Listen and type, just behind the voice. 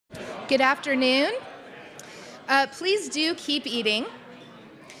Good afternoon. Please do keep eating,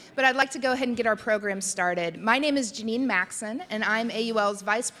 but I'd like to go ahead and get our program started. My name is Janine Maxon, and I'm AUL's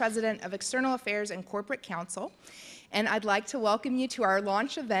Vice President of External Affairs and Corporate Counsel, and I'd like to welcome you to our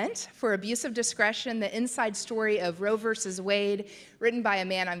launch event for Abuse of Discretion, the inside story of Roe versus Wade, written by a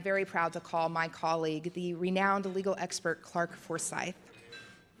man I'm very proud to call my colleague, the renowned legal expert Clarke Forsythe.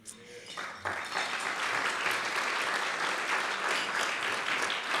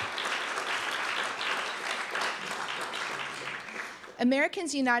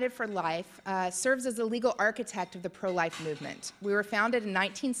 Americans United for Life serves as the legal architect of the pro-life movement. We were founded in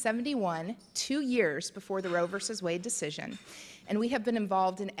 1971, 2 years before the Roe versus Wade decision, and we have been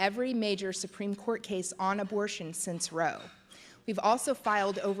involved in every major Supreme Court case on abortion since Roe. We've also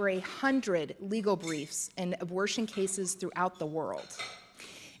filed over 100 legal briefs in abortion cases throughout the world.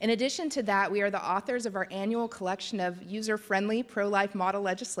 In addition to that, we are the authors of our annual collection of user-friendly pro-life model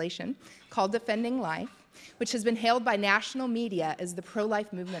legislation called Defending Life, which has been hailed by national media as the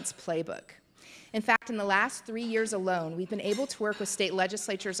pro-life movement's playbook. In fact, in the last 3 years alone, we've been able to work with state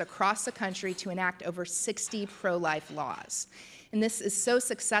legislatures across the country to enact over 60 pro-life laws. And this is so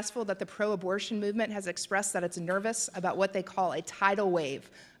successful that the pro-abortion movement has expressed that it's nervous about what they call a tidal wave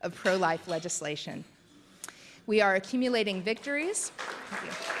of pro-life legislation. We are accumulating victories.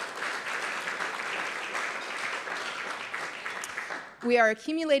 Thank you. We are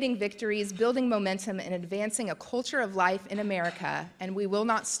accumulating victories, building momentum, and advancing a culture of life in America, and we will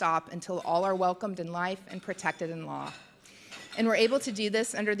not stop until all are welcomed in life and protected in law. And we're able to do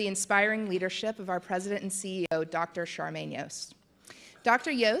this under the inspiring leadership of our President and CEO, Dr. Charmaine Yost.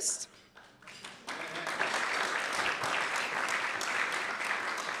 Dr. Yost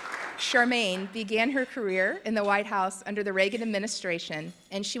Charmaine began her career in the White House under the Reagan administration,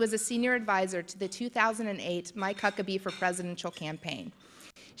 and she was a senior advisor to the 2008 Mike Huckabee for presidential campaign.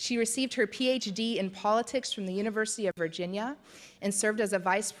 She received her PhD in politics from the University of Virginia and served as a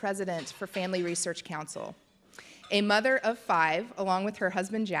vice president for Family Research Council. A mother of 5, along with her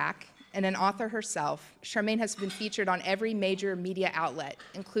husband Jack, and an author herself, Charmaine has been featured on every major media outlet,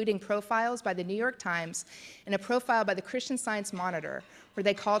 including profiles by the New York Times and a profile by the Christian Science Monitor, where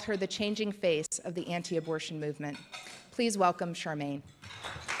they called her the changing face of the anti-abortion movement. Please welcome Charmaine.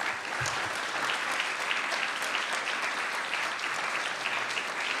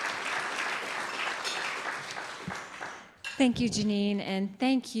 Thank you, Janine, and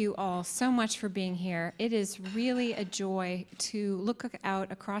thank you all so much for being here. It is really a joy to look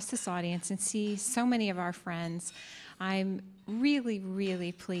out across this audience and see so many of our friends. I'm really,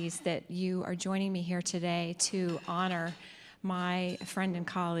 really pleased that you are joining me here today to honor my friend and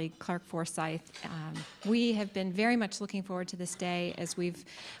colleague, Clarke Forsythe. We have been very much looking forward to this day as we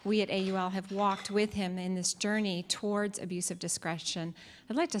at AUL have walked with him in this journey towards abuse of discretion.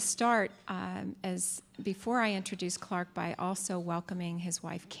 I'd like to start before I introduce Clarke by also welcoming his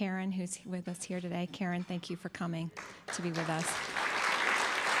wife, Karen, who's with us here today. Karen, thank you for coming to be with us.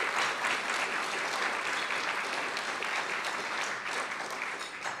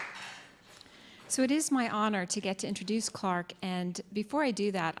 So it is my honor to get to introduce Clarke, and before I do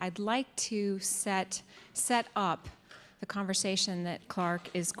that, I'd like to set up the conversation that Clarke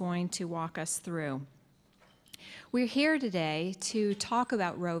is going to walk us through. We're here today to talk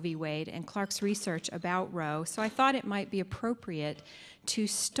about Roe v. Wade and Clarke's research about Roe, so I thought it might be appropriate to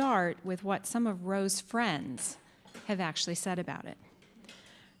start with what some of Roe's friends have actually said about it.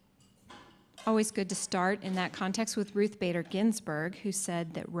 Always good to start in that context with Ruth Bader Ginsburg, who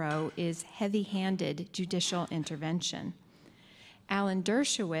said that Roe is heavy-handed judicial intervention. Alan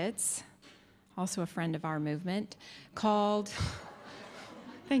Dershowitz, also a friend of our movement, called,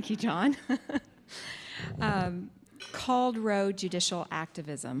 thank you, John, called Roe judicial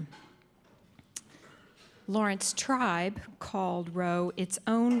activism. Lawrence Tribe called Roe its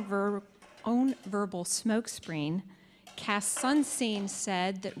own verbal smokescreen. Cass Sunstein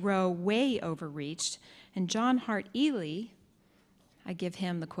said that Roe way overreached, and John Hart Ely, I give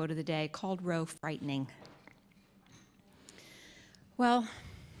him the quote of the day, called Roe frightening. Well,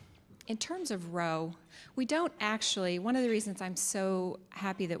 in terms of Roe, we don't actually, one of the reasons I'm so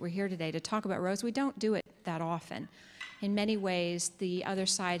happy that we're here today to talk about Roe is we don't do it that often. In many ways, the other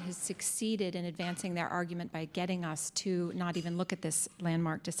side has succeeded in advancing their argument by getting us to not even look at this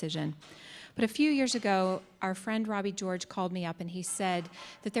landmark decision. But a few years ago, our friend Robbie George called me up and he said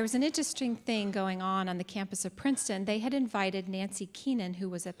that there was an interesting thing going on the campus of Princeton. They had invited Nancy Keenan, who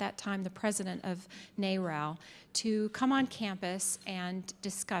was at that time the president of NARAL, to come on campus and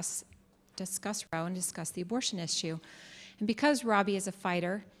discuss Roe and discuss the abortion issue. And because Robbie is a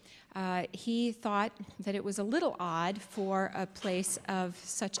fighter, He thought that it was a little odd for a place of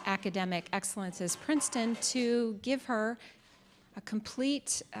such academic excellence as Princeton to give her a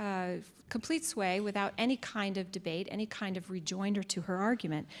complete sway without any kind of debate, any kind of rejoinder to her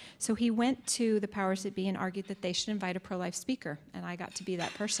argument. So he went to the powers that be and argued that they should invite a pro-life speaker, and I got to be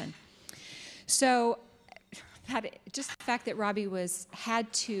that person. So just the fact that Robbie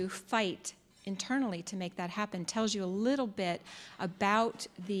had to fight internally to make that happen tells you a little bit about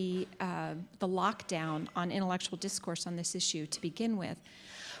the lockdown on intellectual discourse on this issue to begin with.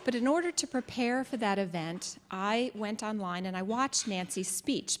 But in order to prepare for that event, I went online and I watched Nancy's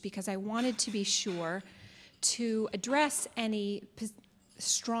speech because I wanted to be sure to address any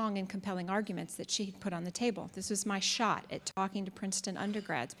strong and compelling arguments that she had put on the table. This was my shot at talking to Princeton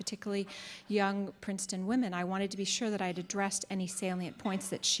undergrads, particularly young Princeton women. I wanted to be sure that I had addressed any salient points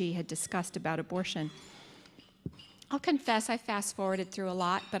that she had discussed about abortion. I'll confess I fast-forwarded through a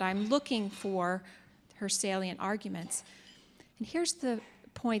lot, but I'm looking for her salient arguments. And here's the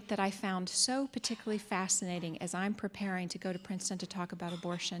point that I found so particularly fascinating as I'm preparing to go to Princeton to talk about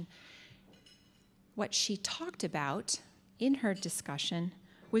abortion. What she talked about in her discussion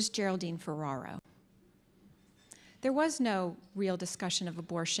was Geraldine Ferraro. There was no real discussion of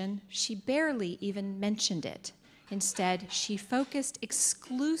abortion. She barely even mentioned it. Instead, she focused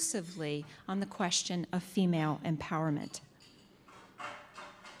exclusively on the question of female empowerment.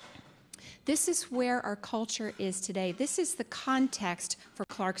 This is where our culture is today. This is the context for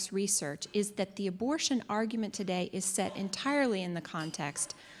Clarke's research, is that the abortion argument today is set entirely in the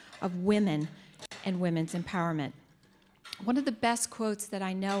context of women and women's empowerment. One of the best quotes that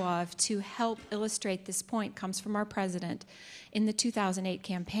I know of to help illustrate this point comes from our president in the 2008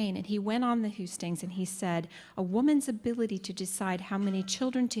 campaign. And he went on the hustings and he said, "A woman's ability to decide how many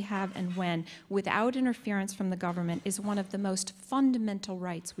children to have and when without interference from the government is one of the most fundamental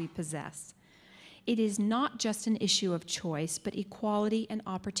rights we possess. It is not just an issue of choice, but equality and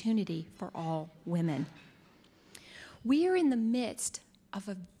opportunity for all women." We are in the midst of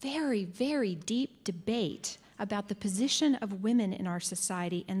a very, very deep debate about the position of women in our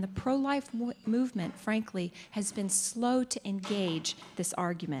society, and the pro-life movement, frankly, has been slow to engage this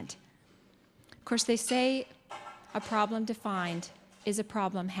argument. Of course, they say a problem defined is a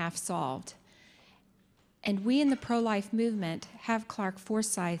problem half solved. And we in the pro-life movement have Clarke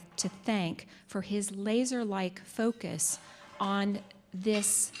Forsythe to thank for his laser-like focus on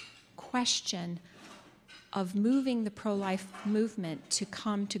this question of moving the pro-life movement to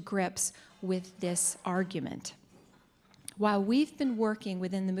come to grips with this argument. While we've been working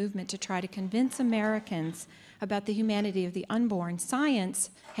within the movement to try to convince Americans about the humanity of the unborn, science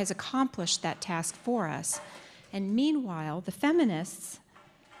has accomplished that task for us. And meanwhile, the feminists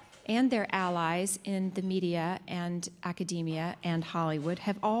and their allies in the media and academia and Hollywood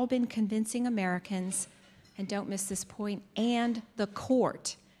have all been convincing Americans, and don't miss this point, and the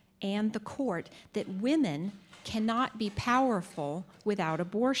court, that women cannot be powerful without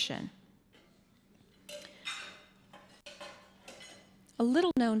abortion. A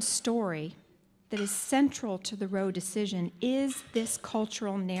little-known story that is central to the Roe decision is this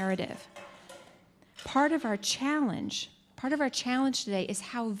cultural narrative. Part of our challenge today is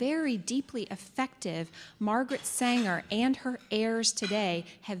how very deeply effective Margaret Sanger and her heirs today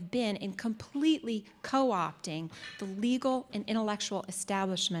have been in completely co-opting the legal and intellectual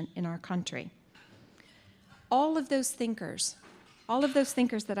establishment in our country. All of those thinkers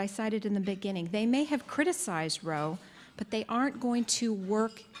that I cited in the beginning, they may have criticized Roe, but they aren't going to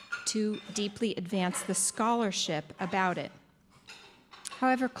work to deeply advance the scholarship about it.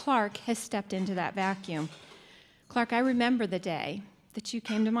 However, Clarke has stepped into that vacuum. Clarke, I remember the day that you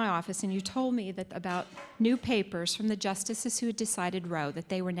came to my office and you told me that about new papers from the justices who had decided Roe, that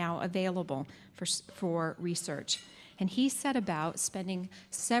they were now available for research. And he set about spending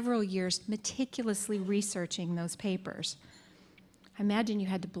several years meticulously researching those papers. I imagine you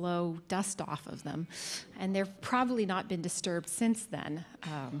had to blow dust off of them, and they've probably not been disturbed since then.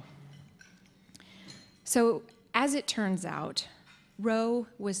 So as it turns out, Roe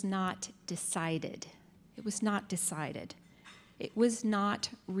was not decided. It was not decided. It was not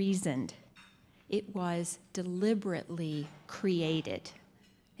reasoned. It was deliberately created.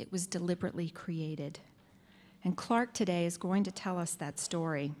 It was deliberately created. And Clarke today is going to tell us that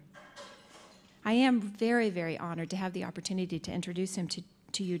story. I am very, very honored to have the opportunity to introduce him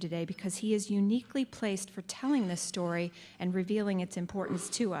to you today because he is uniquely placed for telling this story and revealing its importance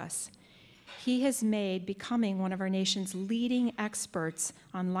to us. He has made becoming one of our nation's leading experts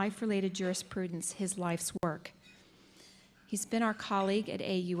on life-related jurisprudence his life's work. He's been our colleague at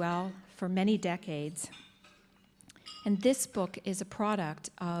AUL for many decades, and this book is a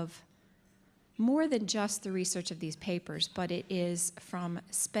product of more than just the research of these papers, but it is from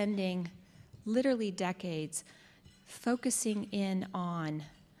spending literally decades focusing in on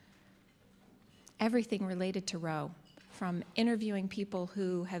everything related to Roe, from interviewing people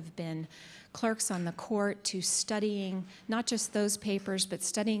who have been clerks on the court to studying not just those papers, but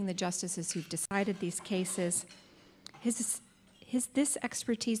studying the justices who've decided these cases. This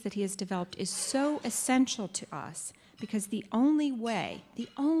expertise that he has developed is so essential to us because the only way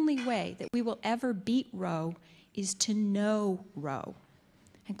that we will ever beat Roe is to know Roe.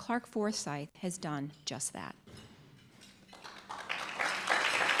 And Clarke Forsythe has done just that.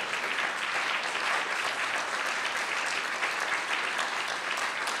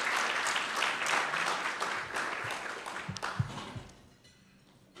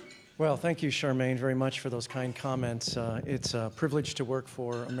 Well, thank you, Charmaine, very much for those kind comments. It's a privilege to work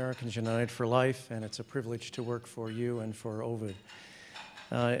for Americans United for Life, and it's a privilege to work for you and for Ovid.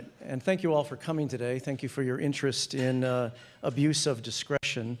 And thank you all for coming today. Thank you for your interest in abuse of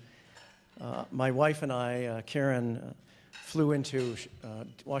discretion. My wife and I, Karen, flew into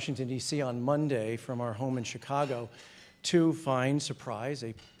Washington, D.C. on Monday from our home in Chicago to find, surprise,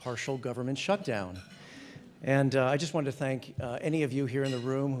 a partial government shutdown. And I just wanted to thank any of you here in the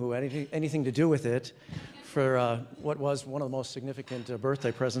room who had anything to do with it for what was one of the most significant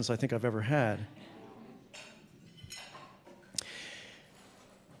birthday presents I think I've ever had.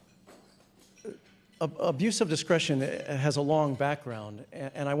 Abuse of discretion has a long background,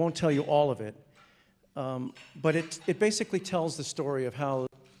 and I won't tell you all of it, but it basically tells the story of how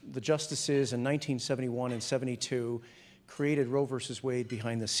the justices in 1971 and 72 created Roe versus Wade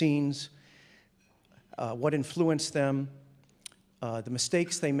behind the scenes, what influenced them, the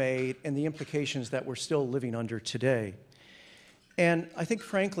mistakes they made, and the implications that we're still living under today. And I think,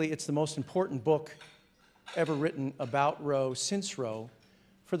 frankly, it's the most important book ever written about Roe since Roe,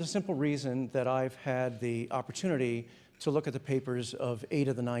 for the simple reason that I've had the opportunity to look at the papers of 8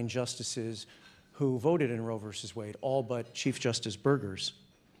 of the 9 justices who voted in Roe versus Wade, all but Chief Justice Burger's.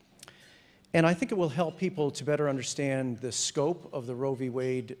 And I think it will help people to better understand the scope of the Roe v.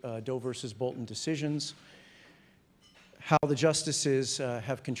 Wade, Doe versus Bolton decisions, how the justices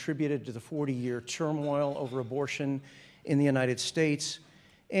have contributed to the 40-year turmoil over abortion in the United States,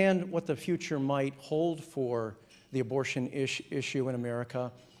 and what the future might hold for the abortion issue in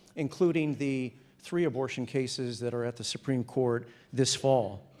America, including the 3 abortion cases that are at the Supreme Court this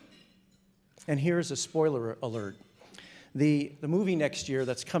fall. And here's a spoiler alert. The movie next year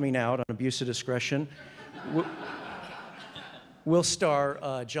that's coming out on abuse of discretion will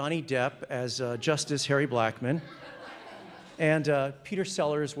star Johnny Depp as Justice Harry Blackmun, and Peter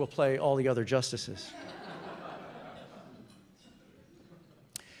Sellers will play all the other justices.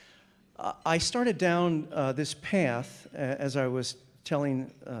 I started down this path, as I was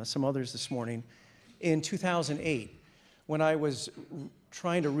telling some others this morning, in 2008, when I was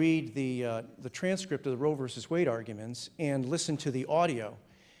trying to read the transcript of the Roe versus Wade arguments and listen to the audio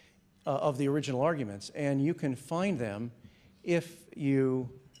of the original arguments. And you can find them if you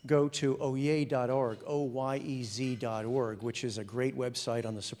go to oyez.org, oyez.org, which is a great website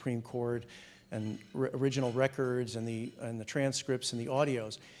on the Supreme Court and original records and the transcripts and the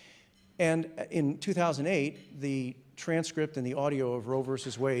audios. And in 2008, the transcript and the audio of Roe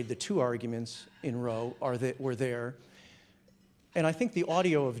versus Wade, the 2 arguments in Roe, were there. And I think the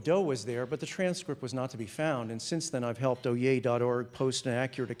audio of Doe was there, but the transcript was not to be found. And since then, I've helped oyez.org post an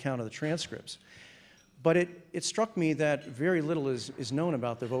accurate account of the transcripts. But it struck me that very little is known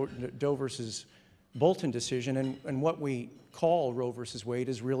about the Doe versus Bolton decision, and what we call Roe versus Wade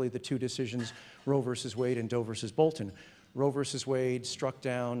is really the 2 decisions, Roe versus Wade and Doe versus Bolton. Roe versus Wade struck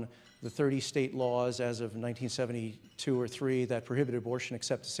down the 30 state laws as of 1972 or 3 that prohibited abortion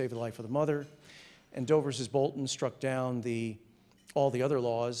except to save the life of the mother. And Doe versus Bolton struck down all the other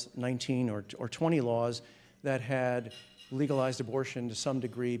laws, 19 or 20 laws, that had legalized abortion to some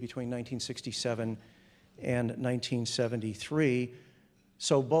degree between 1967 and 1973.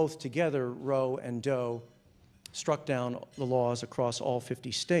 So both together, Roe and Doe struck down the laws across all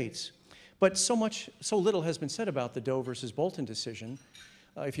 50 states. But so little has been said about the Doe versus Bolton decision.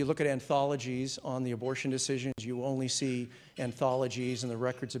 If you look at anthologies on the abortion decisions, you only see anthologies and the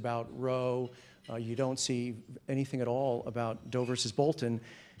records about Roe. You don't see anything at all about Doe versus Bolton.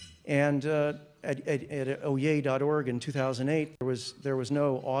 And at oyez.org in 2008, there was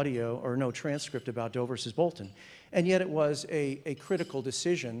no audio or no transcript about Doe versus Bolton. And yet it was a critical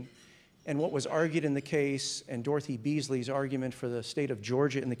decision. And what was argued in the case, and Dorothy Beasley's argument for the state of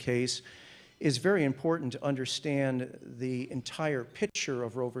Georgia in the case, is very important to understand the entire picture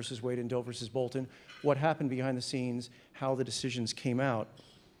of Roe versus Wade and Doe versus Bolton, what happened behind the scenes, how the decisions came out.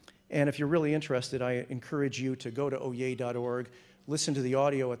 And if you're really interested, I encourage you to go to oye.org, listen to the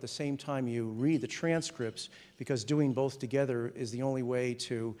audio at the same time you read the transcripts, because doing both together is the only way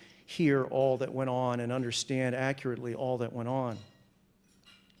to hear all that went on and understand accurately all that went on.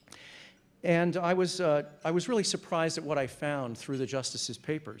 And I was really surprised at what I found through the justices'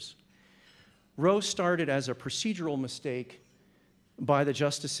 papers. Roe started as a procedural mistake by the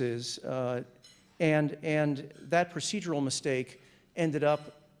justices, and that procedural mistake ended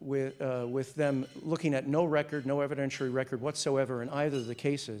up with them looking at no record, no evidentiary record whatsoever in either of the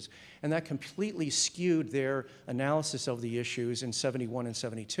cases, and that completely skewed their analysis of the issues in 71 and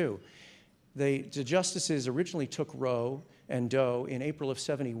 72. The justices originally took Roe and Doe in April of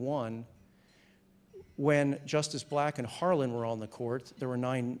 71, when Justice Black and Harlan were on the court. There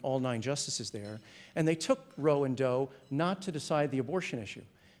were all nine justices there, and they took Roe and Doe not to decide the abortion issue.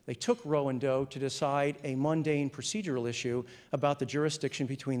 They took Roe and Doe to decide a mundane procedural issue about the jurisdiction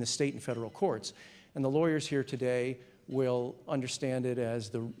between the state and federal courts. And the lawyers here today will understand it as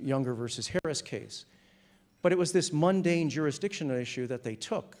the Younger versus Harris case. But it was this mundane jurisdictional issue that they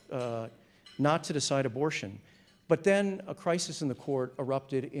took, not to decide abortion. But then a crisis in the court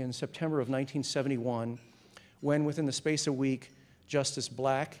erupted in September of 1971, when within the space of a week, Justice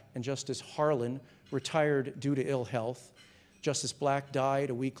Black and Justice Harlan retired due to ill health. Justice Black died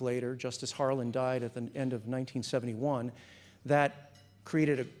a week later. Justice Harlan died at the end of 1971. That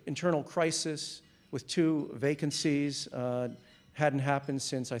created an internal crisis with two vacancies. Hadn't happened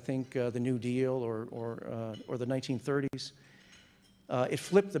since, I think, the New Deal or the 1930s. It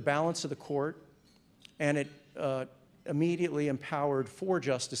flipped the balance of the court, and it immediately empowered four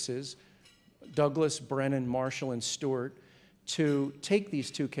justices, Douglas, Brennan, Marshall, and Stewart, to take these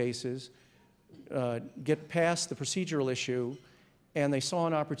two cases, get past the procedural issue, and they saw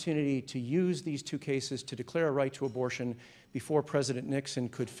an opportunity to use these two cases to declare a right to abortion before President Nixon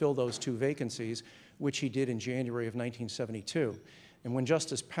could fill those two vacancies, which he did in January of 1972. And when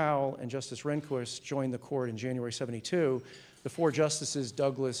Justice Powell and Justice Rehnquist joined the court in January 72, the four justices,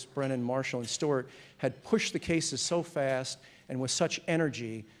 Douglas, Brennan, Marshall, and Stewart, had pushed the cases so fast and with such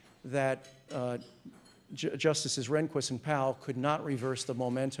energy that Justices Rehnquist and Powell could not reverse the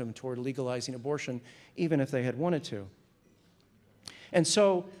momentum toward legalizing abortion, even if they had wanted to. And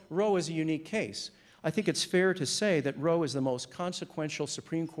so Roe is a unique case. I think it's fair to say that Roe is the most consequential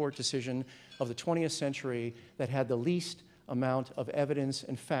Supreme Court decision of the 20th century that had the least amount of evidence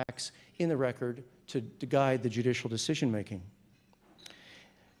and facts in the record to guide the judicial decision-making.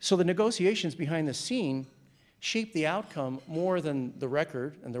 So the negotiations behind the scene shaped the outcome more than the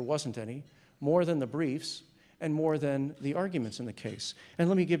record, and there wasn't any, more than the briefs, and more than the arguments in the case. And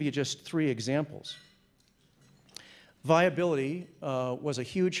let me give you just three examples. Viability was a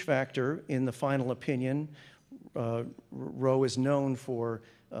huge factor in the final opinion. Roe is known for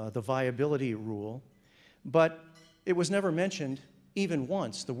the viability rule, but it was never mentioned even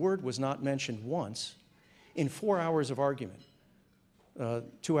once. The word was not mentioned once in 4 hours of argument.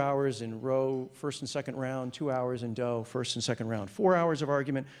 2 hours in Roe, first and second round, 2 hours in Doe, first and second round. 4 hours of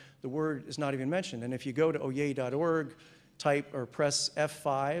argument, the word is not even mentioned. And if you go to oye.org, type or press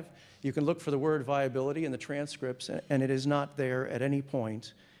F5, you can look for the word viability in the transcripts, and it is not there at any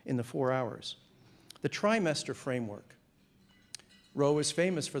point in the 4 hours. The trimester framework. Roe is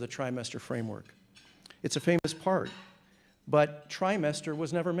famous for the trimester framework. It's a famous part, but trimester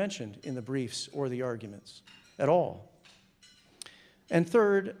was never mentioned in the briefs or the arguments at all. And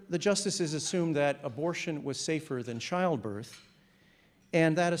third, the justices assumed that abortion was safer than childbirth,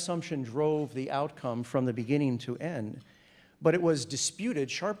 and that assumption drove the outcome from the beginning to end. But it was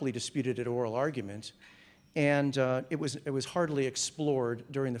disputed, sharply disputed at oral argument, and it was hardly explored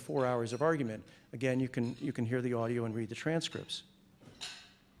during the 4 hours of argument. Again, you can hear the audio and read the transcripts.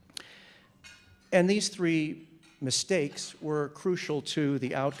 And these three mistakes were crucial to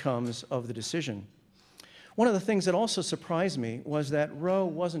the outcomes of the decision. One of the things that also surprised me was that Roe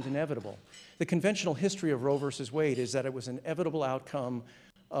wasn't inevitable. The conventional history of Roe versus Wade is that it was an inevitable outcome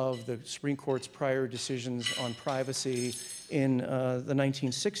of the Supreme Court's prior decisions on privacy in the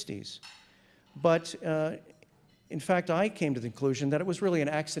 1960s. But in fact, I came to the conclusion that it was really an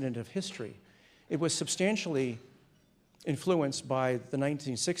accident of history. It was substantially influenced by the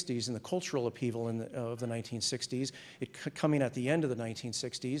 1960s and the cultural upheaval of the 1960s, coming at the end of the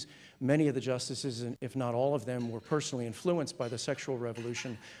 1960s. Many of the justices, if not all of them, were personally influenced by the sexual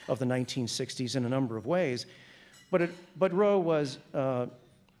revolution of the 1960s in a number of ways. But Roe was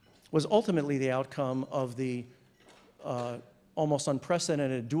ultimately the outcome of the almost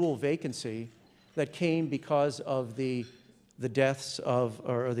unprecedented dual vacancy that came because of the deaths of,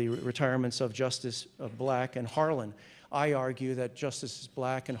 or the retirements of Justice Black and Harlan. I argue that Justices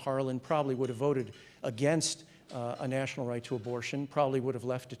Black and Harlan probably would have voted against a national right to abortion, probably would have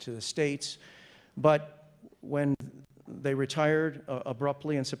left it to the states. But when they retired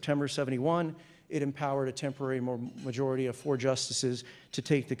abruptly in September '71, it empowered a temporary majority of 4 justices to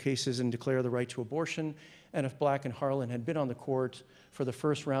take the cases and declare the right to abortion. And if Black and Harlan had been on the court for the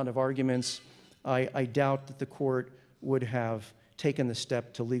first round of arguments, I doubt that the court would have taken the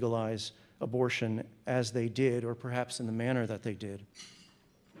step to legalize abortion as they did, or perhaps in the manner that they did.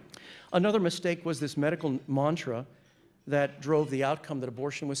 Another mistake was this medical mantra that drove the outcome that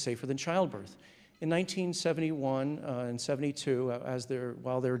abortion was safer than childbirth. In 1971 and 72,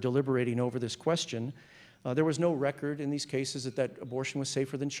 while they were deliberating over this question, there was no record in these cases that abortion was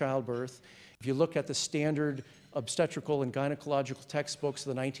safer than childbirth. If you look at the standard obstetrical and gynecological textbooks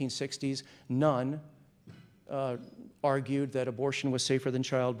of the 1960s, none argued that abortion was safer than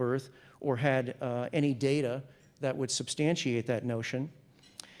childbirth or had any data that would substantiate that notion.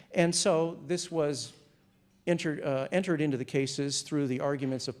 And so this was entered into the cases through the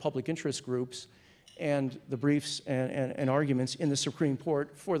arguments of public interest groups and the briefs and arguments in the Supreme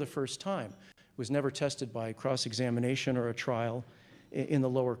Court for the first time. It was never tested by cross-examination or a trial in the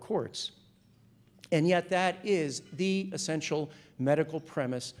lower courts. And yet that is the essential medical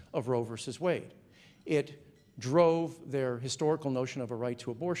premise of Roe versus Wade. It drove their historical notion of a right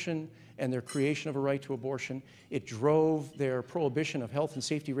to abortion and their creation of a right to abortion. It drove their prohibition of health and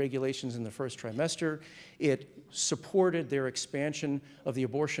safety regulations in the first trimester. It supported their expansion of the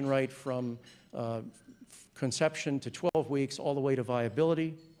abortion right from conception to 12 weeks all the way to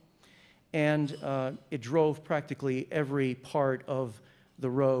viability. And it drove practically every part of the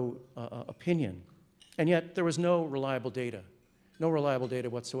Roe opinion. And yet there was no reliable data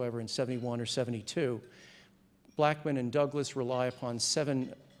whatsoever in '71 or '72. Blackmun and Douglas rely upon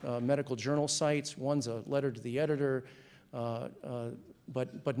 7 medical journal sites. One's a letter to the editor,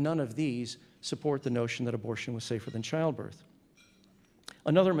 but none of these support the notion that abortion was safer than childbirth.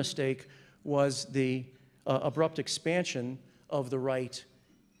 Another mistake was the abrupt expansion of the right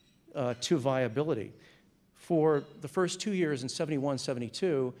to viability. For the first 2 years in '71,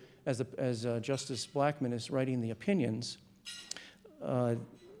 '72, as Justice Blackmun is writing the opinions,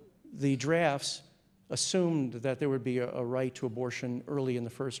 the drafts assumed that there would be a right to abortion early in the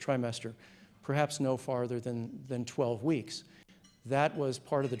first trimester, perhaps no farther than 12 weeks. That was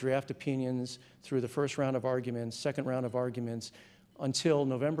part of the draft opinions through the first round of arguments, second round of arguments, until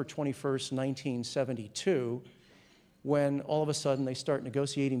November 21st, 1972, when all of a sudden they start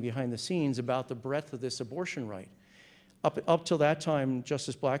negotiating behind the scenes about the breadth of this abortion right. Up till that time,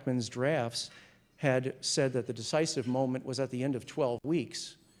 Justice Blackmun's drafts had said that the decisive moment was at the end of 12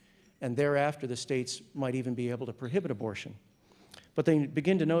 weeks, and thereafter the states might even be able to prohibit abortion. But they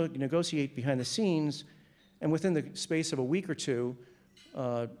begin to negotiate behind the scenes, and within the space of a week or two,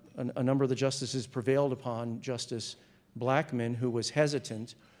 a number of the justices prevailed upon Justice Blackmun, who was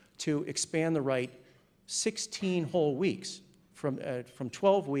hesitant, to expand the right 16 whole weeks, from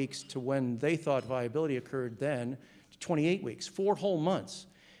 12 weeks to when they thought viability occurred then, to 28 weeks, 4 whole months.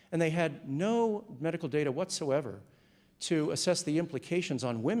 And they had no medical data whatsoever to assess the implications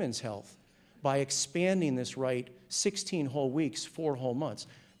on women's health by expanding this right 16 whole weeks, 4 whole months.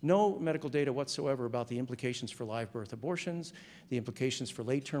 No medical data whatsoever about the implications for live birth abortions, the implications for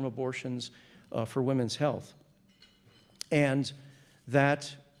late-term abortions, for women's health. And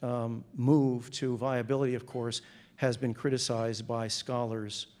that move to viability, of course, has been criticized by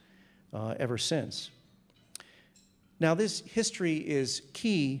scholars ever since. Now, this history is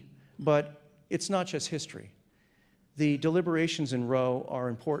key, but it's not just history. The deliberations in Roe are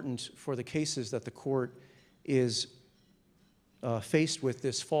important for the cases that the court is faced with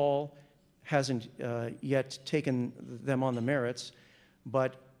this fall, hasn't yet taken them on the merits,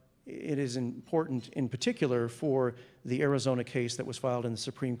 but it is important in particular for the Arizona case that was filed in the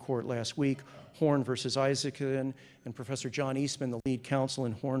Supreme Court last week, Horn versus Isaacson, and Professor John Eastman, the lead counsel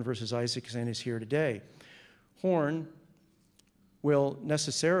in Horn versus Isaacson, is here today. Horn will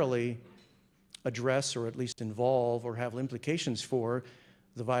necessarily address, or at least involve, or have implications for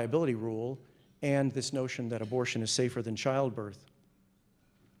the viability rule and this notion that abortion is safer than childbirth.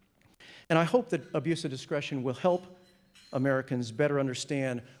 And I hope that abuse of discretion will help Americans better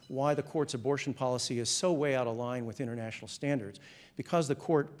understand why the court's abortion policy is so way out of line with international standards. Because the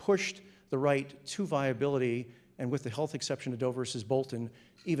court pushed the right to viability, and with the health exception to Doe versus Bolton,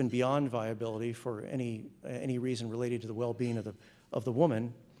 even beyond viability for any reason related to the well-being of the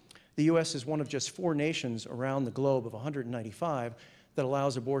woman, the U.S. is one of just 4 nations around the globe of 195 that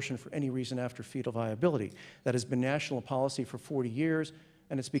allows abortion for any reason after fetal viability. That has been national policy for 40 years,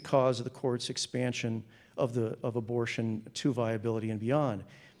 and it's because of the court's expansion of abortion to viability and beyond.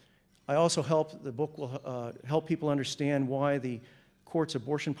 The book will help people understand why the court's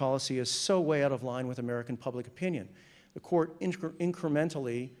abortion policy is so way out of line with American public opinion. The court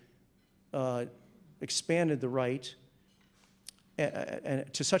incrementally expanded the right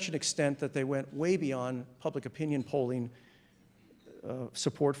and to such an extent that they went way beyond public opinion polling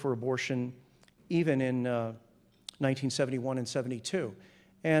support for abortion, even in 1971 and 72.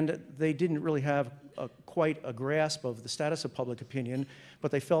 And they didn't really have quite a grasp of the status of public opinion, but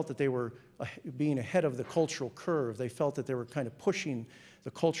they felt that they were being ahead of the cultural curve. They felt that they were kind of pushing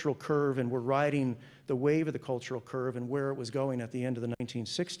the cultural curve and were riding the wave of the cultural curve and where it was going at the end of the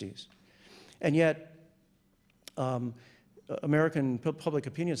 1960s. And yet, American public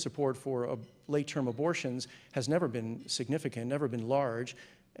opinion support for late-term abortions has never been significant, never been large,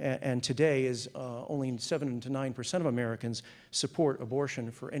 and today is only 7 to 9% of Americans support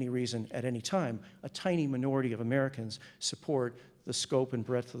abortion for any reason at any time. A tiny minority of Americans support the scope and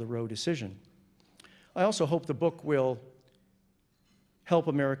breadth of the Roe decision. I also hope the book will help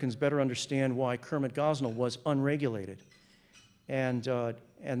Americans better understand why Kermit Gosnell was unregulated. And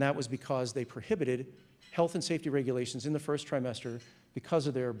that was because they prohibited health and safety regulations in the first trimester because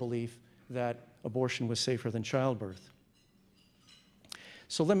of their belief that abortion was safer than childbirth.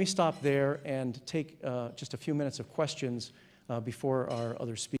 So let me stop there and take just a few minutes of questions before our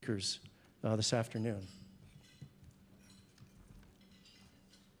other speakers this afternoon.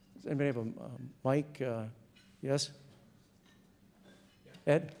 Does anybody have a mic? Yes?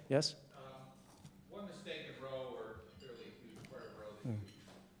 Ed? Yes? One mistake of Roe, or clearly a huge part of Roe, that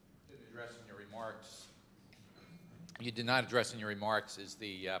you didn't address in your remarks, you did not address in your remarks is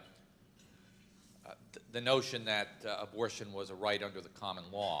the notion that abortion was a right under the common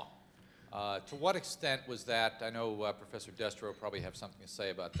law. To what extent was that? I know Professor Destro probably have something to say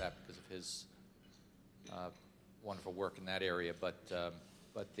about that because of his wonderful work in that area. But to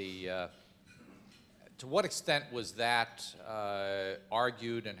what extent was that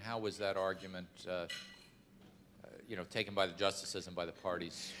argued, and how was that argument, taken by the justices and by the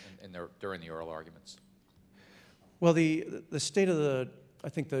parties during the oral arguments? Well, the state of I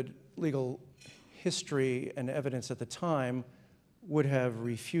think the legal history and evidence at the time would have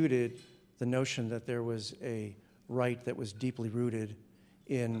refuted the notion that there was a right that was deeply rooted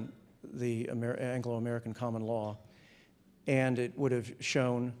in the Anglo-American common law. And it would have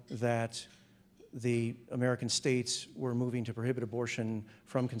shown that the American states were moving to prohibit abortion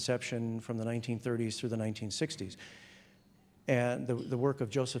from conception from the 1930s through the 1960s. And the work of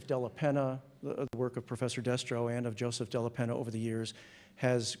Joseph Della Penna, the work of Professor Destro and of Joseph Della Penna over the years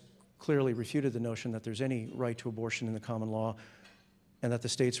has clearly refuted the notion that there's any right to abortion in the common law and that the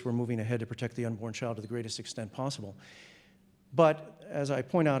states were moving ahead to protect the unborn child to the greatest extent possible. But as I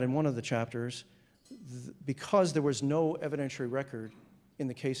point out in one of the chapters, because there was no evidentiary record in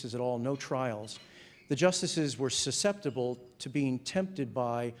the cases at all, no trials, the justices were susceptible to being tempted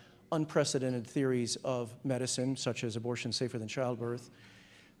by unprecedented theories of medicine, such as abortion safer than childbirth,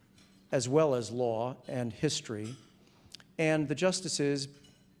 as well as law and history. And the justices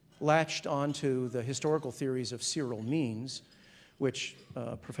latched onto the historical theories of serial means, which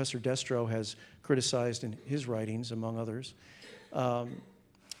Professor Destro has criticized in his writings, among others.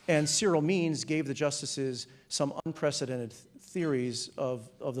 And serial means gave the justices some unprecedented theories of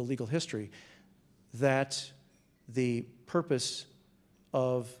the legal history, that the purpose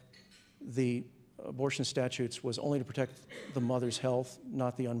of the abortion statutes was only to protect the mother's health,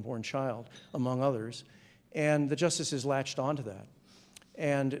 not the unborn child, among others. And the justices latched onto that.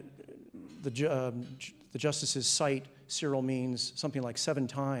 And the justices cite serial means something like 7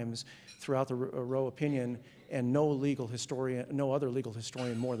 times throughout the Roe opinion, and no other legal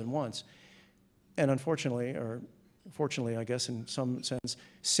historian more than once. And unfortunately, or fortunately, I guess in some sense,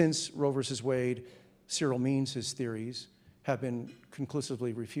 since Roe versus Wade, serial means' theories have been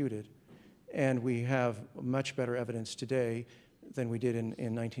conclusively refuted. And we have much better evidence today than we did in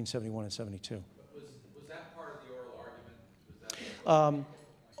 1971 and 72. Was that part of the oral argument?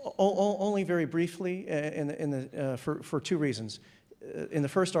 Only very briefly, for 2 reasons. In the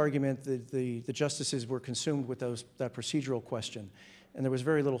first argument, the justices were consumed with that procedural question, and there was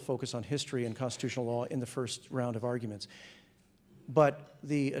very little focus on history and constitutional law in the first round of arguments. But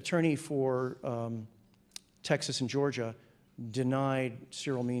the attorney for Texas and Georgia denied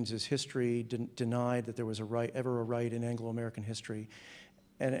serial means' history, denied that there was ever a right in Anglo-American history,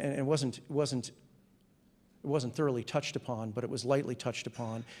 and it wasn't thoroughly touched upon, but it was lightly touched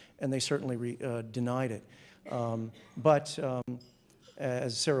upon, and they certainly denied it. But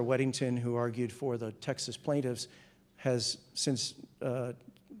as Sarah Weddington, who argued for the Texas plaintiffs, has since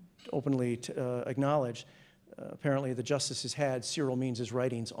openly acknowledged apparently the justices had Cyril Means's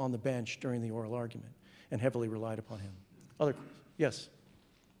writings on the bench during the oral argument and heavily relied upon him. Other, yes?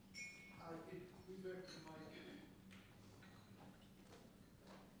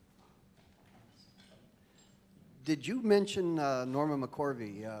 Did you mention Norma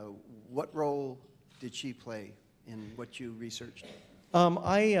McCorvey? What role did she play in what you researched?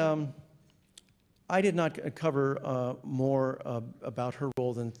 I did not cover more about her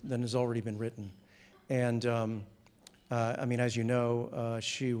role than has already been written. And I mean, as you know,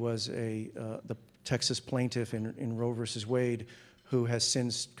 she was the Texas plaintiff in Roe versus Wade, who has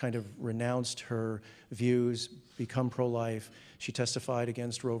since kind of renounced her views, become pro-life. She testified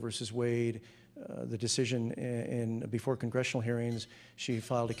against Roe versus Wade. The decision before congressional hearings, she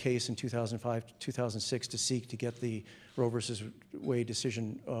filed a case in 2005, 2006 to seek to get the Roe versus Wade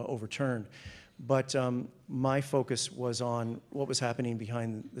decision overturned. But my focus was on what was happening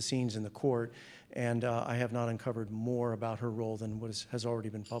behind the scenes in the court, and I have not uncovered more about her role than what has already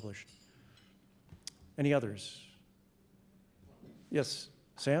been published. Any others? Yes,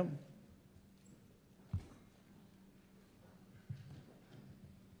 Sam?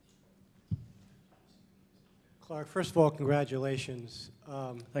 Clarke, first of all, congratulations.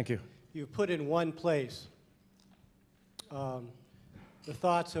 Thank you. You put in one place the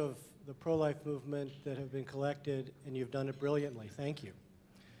thoughts of the pro-life movement that have been collected, and you've done it brilliantly. Thank you.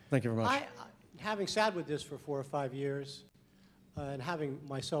 Thank you very much. Having sat with this for 4 or 5 years, and having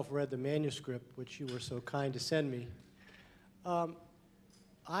myself read the manuscript, which you were so kind to send me, I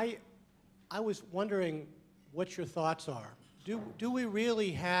was wondering what your thoughts are. Do we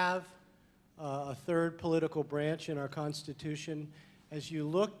really have a third political branch in our Constitution? As you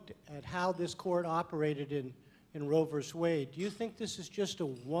looked at how this court operated in Roe versus Wade, do you think this is just a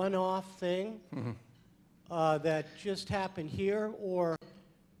one-off thing that just happened here, or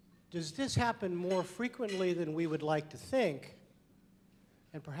does this happen more frequently than we would like to think?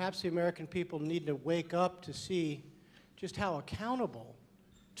 And perhaps the American people need to wake up to see just how accountable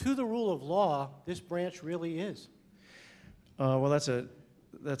to the rule of law this branch really is. Well, that's a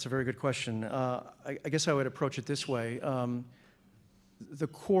very good question. I guess I would approach it this way. The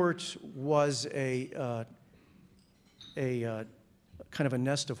court was a kind of a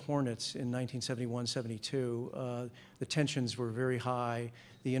nest of hornets in 1971, 72. The tensions were very high.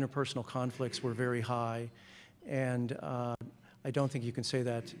 The interpersonal conflicts were very high. And I don't think you can say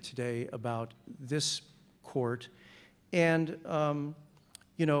that today about this court. And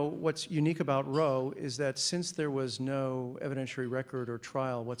you know, what's unique about Roe is that since there was no evidentiary record or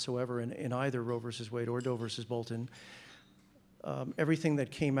trial whatsoever in either Roe versus Wade or Doe versus Bolton, everything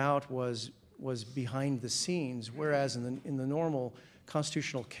that came out was behind the scenes, whereas in the normal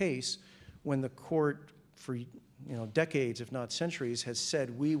constitutional case, when the court for decades, if not centuries, has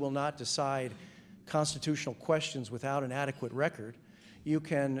said we will not decide constitutional questions without an adequate record, you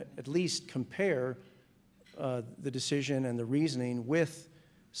can at least compare the decision and the reasoning with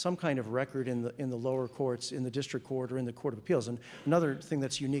some kind of record in the lower courts, in the district court or in the Court of Appeals. And another thing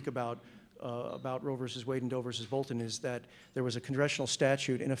that's unique about Roe versus Wade and Doe versus Bolton is that there was a congressional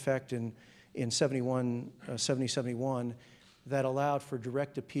statute in effect in 7071 that allowed for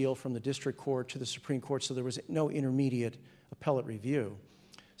direct appeal from the district court to the Supreme Court, so there was no intermediate appellate review.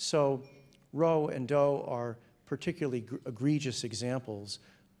 So Roe and Doe are particularly egregious examples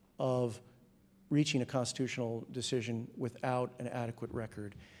of reaching a constitutional decision without an adequate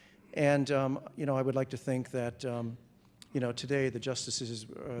record. And I would like to think that today the justices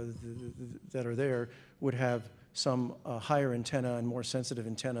that are there would have some higher antenna and more sensitive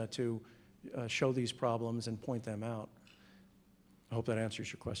antenna to show these problems and point them out. I hope that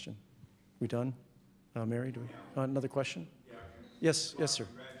answers your question. We done? Mary, do we? Another question? Yeah. Yes, yes, sir.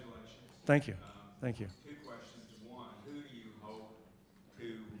 Congratulations. Thank you. Thank you. Two questions. One, who do you hope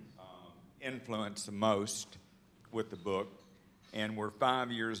to influence the most with the book? And we're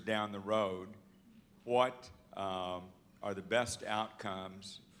 5 years down the road. What are the best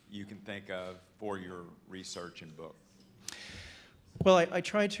outcomes you can think of for your research and book? Well, I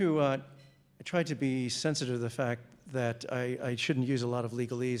try to be sensitive to the fact that I shouldn't use a lot of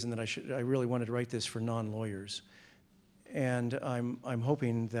legalese, and that I really wanted to write this for non-lawyers. And I'm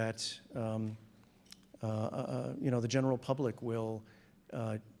hoping that the general public will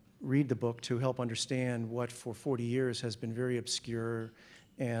read the book to help understand what for 40 years has been very obscure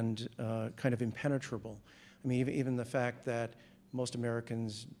and kind of impenetrable. I mean, even the fact that most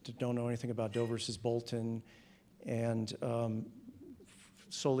Americans don't know anything about Doe versus Bolton and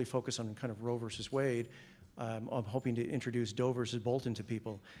solely focus on kind of Roe versus Wade. I'm hoping to introduce Doe versus Bolton to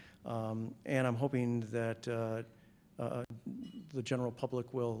people. And I'm hoping that the general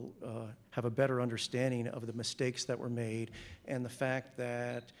public will have a better understanding of the mistakes that were made and the fact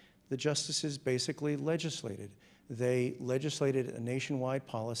that the justices basically legislated. They legislated a nationwide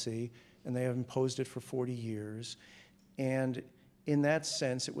policy, and they have imposed it for 40 years. And in that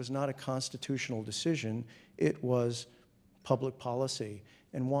sense, it was not a constitutional decision. It was public policy.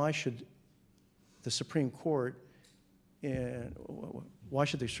 And why should the Supreme Court impose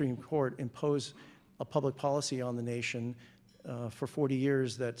a public policy on the nation for 40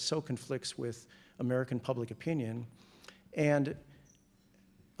 years that so conflicts with American public opinion? And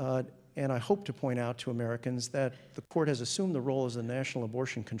I hope to point out to Americans that the court has assumed the role as the National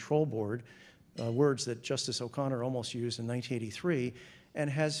Abortion Control Board, words that Justice O'Connor almost used in 1983, and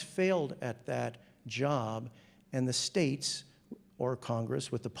has failed at that job. And the states or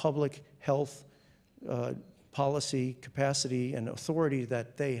Congress, with the public health policy, capacity, and authority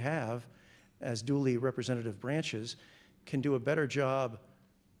that they have as duly representative branches, can do a better job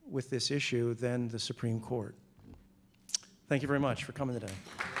with this issue than the Supreme Court. Thank you very much for coming today.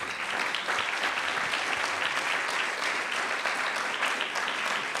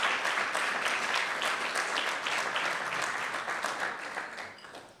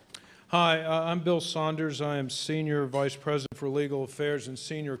 Hi, I'm Bill Saunders. I am Senior Vice President for Legal Affairs and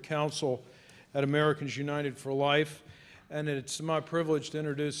Senior Counsel at Americans United for Life. And it's my privilege to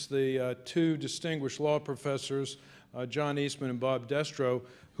introduce the two distinguished law professors, John Eastman and Bob Destro,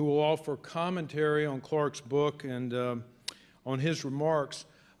 who will offer commentary on Clarke's book and on his remarks.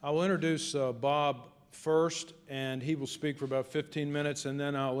 I will introduce Bob first, and he will speak for about 15 minutes, and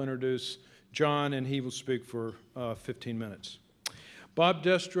then I'll introduce John, and he will speak for 15 minutes. Bob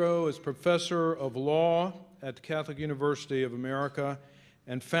Destro is Professor of Law at the Catholic University of America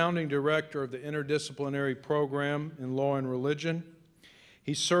and founding director of the Interdisciplinary Program in Law and Religion.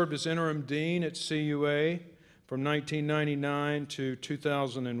 He served as interim dean at CUA from 1999 to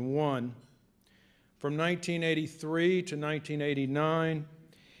 2001. From 1983 to 1989,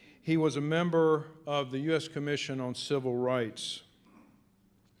 he was a member of the U.S. Commission on Civil Rights.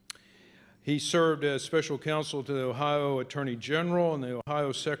 He served as special counsel to the Ohio Attorney General and the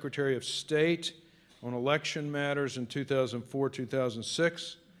Ohio Secretary of State on election matters in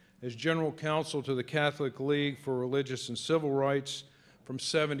 2004-2006, as general counsel to the Catholic League for Religious and Civil Rights from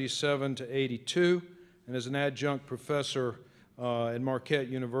 77 to 82, and as an adjunct professor at Marquette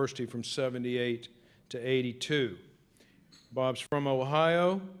University from 78 to 82. Bob's from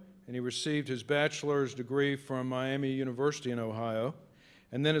Ohio, and he received his bachelor's degree from Miami University in Ohio,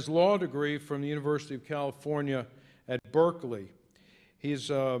 and then his law degree from the University of California at Berkeley. He has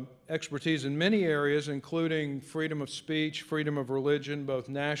expertise in many areas, including freedom of speech, freedom of religion, both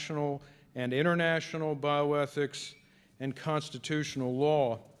national and international, bioethics, and constitutional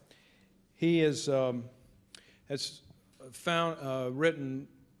law. He has written,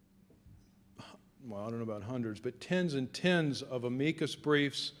 well, I don't know about hundreds, but tens and tens of amicus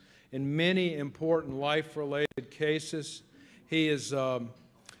briefs in many important life-related cases. He is a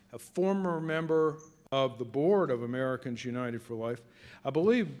former member of the board of Americans United for Life. I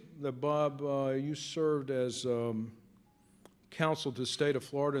believe that, Bob, you served as counsel to the state of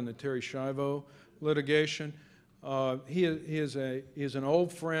Florida in the Terry Schiavo litigation. He is an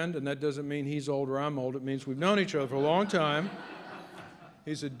old friend, and that doesn't mean he's old or I'm old. It means we've known each other for a long time.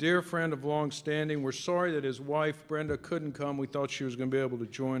 He's a dear friend of long standing. We're sorry that his wife, Brenda, couldn't come. We thought she was going to be able to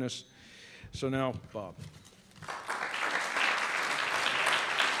join us. So now, Bob.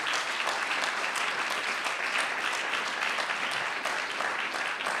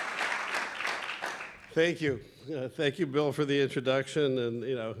 Thank you. Thank you, Bill, for the introduction. And,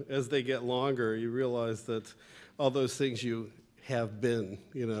 you know, as they get longer, you realize that all those things you have been,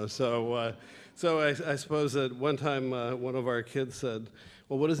 you know. So I suppose that one time one of our kids said,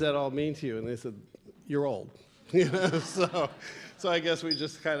 well, what does that all mean to you? And they said, you're old. You know, so I guess we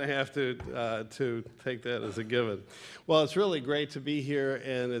just kind of have to take that as a given. Well, it's really great to be here,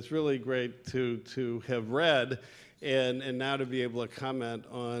 and it's really great to have read and now to be able to comment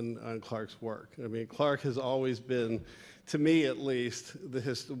on Clarke's work. I mean, Clarke has always been, to me at least,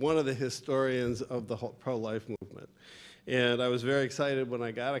 one of the historians of the whole pro-life movement. And I was very excited when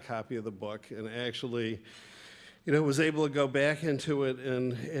I got a copy of the book and actually, you know, was able to go back into it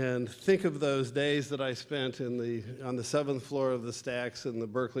and think of those days that I spent on the 7th floor of the Stacks in the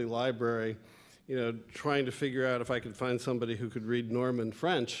Berkeley Library, you know, trying to figure out if I could find somebody who could read Norman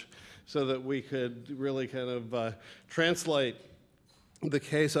French so that we could really kind of translate the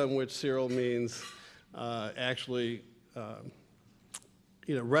case on which Cyril Means actually,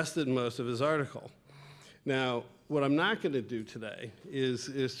 you know, rested most of his article. Now, what I'm not going to do today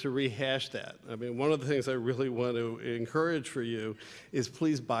is to rehash that. I mean, one of the things I really want to encourage for you is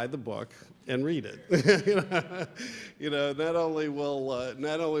please buy the book and read it. Not only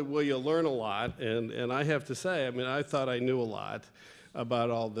will you learn a lot, and I have to say, I mean, I thought I knew a lot about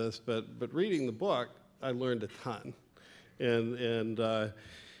all this, but reading the book, I learned a ton,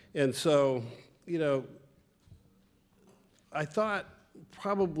 and so, I thought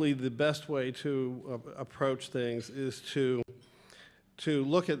probably the best way to approach things is to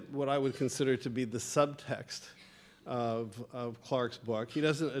look at what I would consider to be the subtext of Clarke's book. He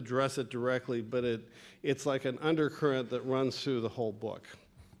doesn't address it directly, but it's like an undercurrent that runs through the whole book.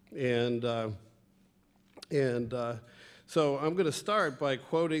 And so I'm going to start by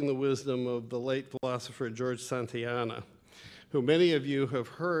quoting the wisdom of the late philosopher George Santayana, who many of you have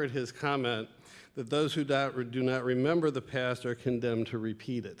heard his comment that those who do not remember the past are condemned to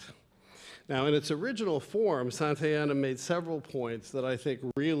repeat it. Now, in its original form, Santayana made several points that I think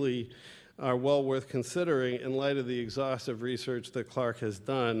really are well worth considering in light of the exhaustive research that Clarke has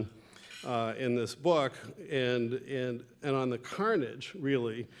done in this book and on the carnage,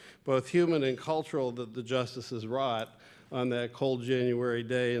 really, both human and cultural, that the justices wrought on that cold January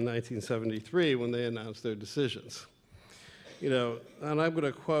day in 1973 when they announced their decisions. And I'm going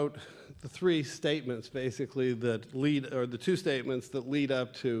to quote the three statements, basically, that lead, or the two statements that lead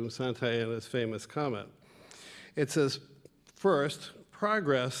up to Santayana's famous comment. It says, first,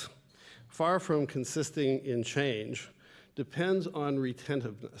 progress, far from consisting in change, depends on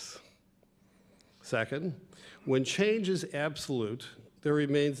retentiveness. Second, when change is absolute, there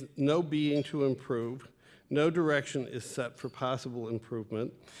remains no being to improve, no direction is set for possible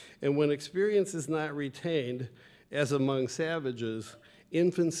improvement, and when experience is not retained, as among savages,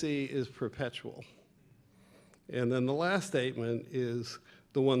 infancy is perpetual. And then the last statement is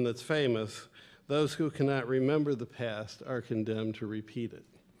the one that's famous: those who cannot remember the past are condemned to repeat it.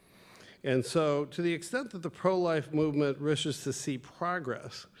 And so, to the extent that the pro-life movement wishes to see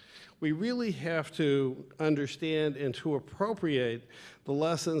progress, we really have to understand and to appropriate the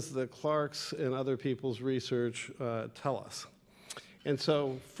lessons that Clarke's and other people's research tell us. And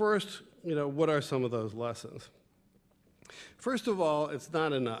so, first, what are some of those lessons? First of all, it's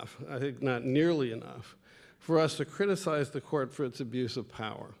not enough, I think not nearly enough, for us to criticize the court for its abuse of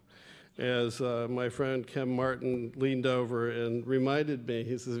power. As my friend Ken Martin leaned over and reminded me,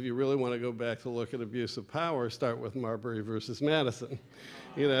 he says, if you really want to go back to look at abuse of power, start with Marbury versus Madison.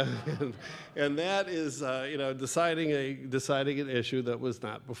 And that is, deciding an issue that was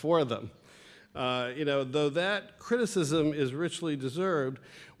not before them. Though that criticism is richly deserved,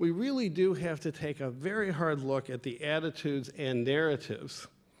 we really do have to take a very hard look at the attitudes and narratives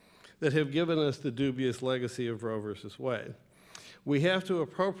that have given us the dubious legacy of Roe versus Wade. We have to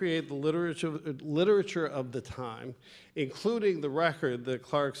appropriate the literature of the time, including the record that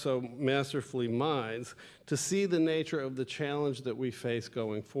Clarke so masterfully mines, to see the nature of the challenge that we face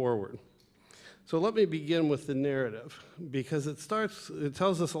going forward. So let me begin with the narrative, because it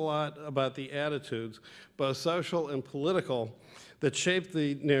tells us a lot about the attitudes, both social and political, that shape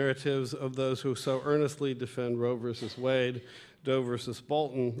the narratives of those who so earnestly defend Roe versus Wade, Doe versus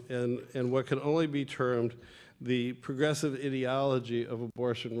Bolton, and what can only be termed the progressive ideology of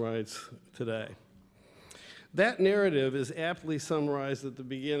abortion rights today. That narrative is aptly summarized at the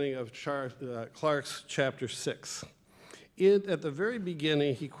beginning of Clarke's chapter 6. At the very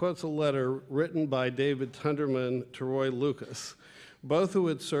beginning, he quotes a letter written by David Tunderman to Roy Lucas, both who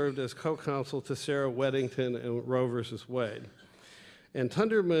had served as co-counsel to Sarah Weddington in Roe versus Wade. And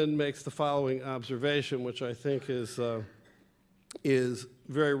Tunderman makes the following observation, which I think is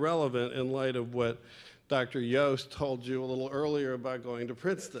very relevant in light of what Dr. Yost told you a little earlier about going to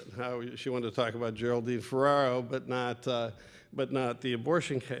Princeton, how she wanted to talk about Geraldine Ferraro, but not the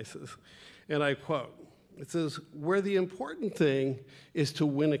abortion cases. And I quote, it says, where the important thing is to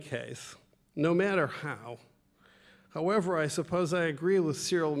win a case, no matter how. However, I suppose I agree with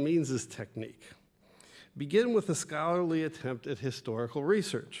Cyril Means's technique. Begin with a scholarly attempt at historical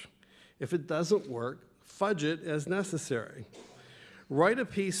research. If it doesn't work, fudge it as necessary. Write a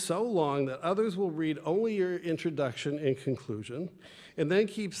piece so long that others will read only your introduction and conclusion, and then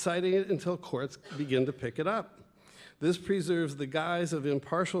keep citing it until courts begin to pick it up. This preserves the guise of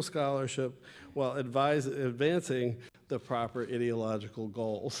impartial scholarship while advancing the proper ideological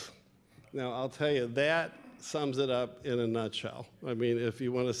goals. Now, I'll tell you, that sums it up in a nutshell. I mean, if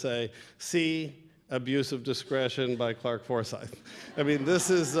you want to say, see Abuse of Discretion by Clarke Forsythe. I mean,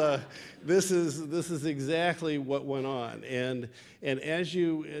 this is exactly what went on. And as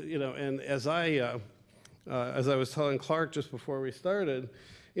as I was telling Clarke just before we started,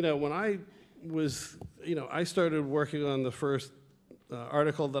 when I I started working on the first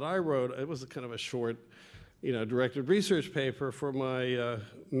article that I wrote. It was kind of a short, directed research paper for my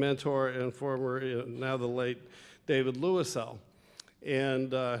mentor and former, now the late David Lewisell.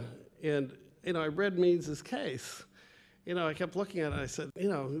 And I read Means's case. I kept looking at it, and I said,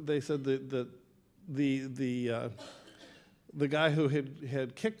 they said that the guy who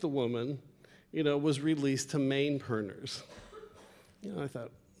had kicked the woman, was released to main perners. I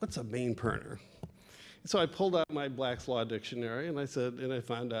thought, what's a main perner? So I pulled out my Black's Law Dictionary, and I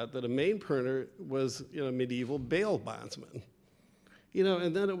found out that a main perner was, medieval bail bondsman.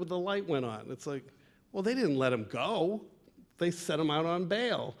 And then the light went on. It's like, well, they didn't let him go. They set him out on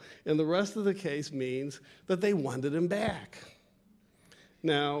bail. And the rest of the case means that they wanted him back.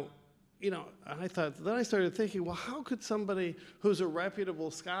 Now, then I started thinking, well, how could somebody who's a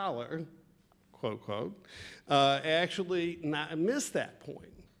reputable scholar, quote, quote, actually not miss that point?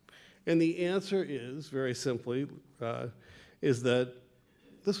 And the answer is, very simply, is that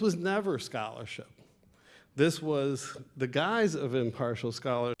this was never scholarship. This was the guise of impartial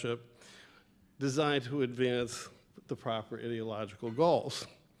scholarship designed to advance the proper ideological goals.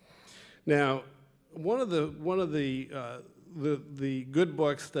 Now, one of the good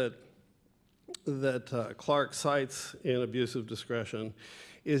books that Clarke cites in Abuse of Discretion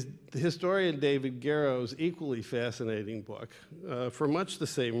is the historian David Garrow's equally fascinating book, for much the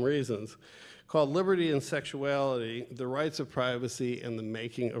same reasons, called Liberty and Sexuality, The Rights of Privacy and the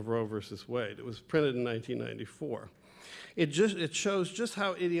Making of Roe v. Wade. It was printed in 1994. It shows just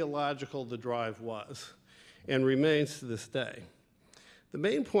how ideological the drive was and remains to this day. The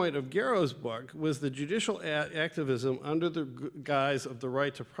main point of Garrow's book was the judicial activism under the guise of the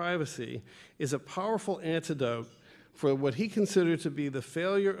right to privacy is a powerful antidote for what he considered to be the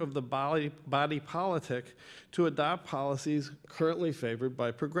failure of the body politic to adopt policies currently favored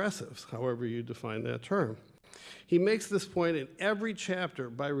by progressives, however you define that term. He makes this point in every chapter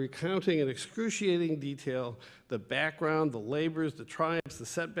by recounting in excruciating detail the background, the labors, the triumphs, the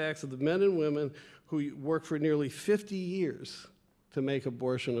setbacks of the men and women who worked for nearly 50 years to make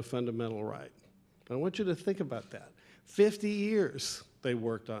abortion a fundamental right. I want you to think about that. 50 years they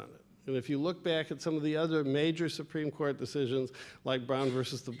worked on it. And if you look back at some of the other major Supreme Court decisions, like Brown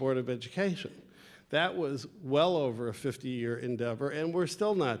versus the Board of Education, that was well over a 50-year endeavor, and we're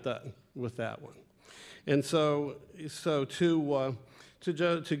still not done with that one. And so to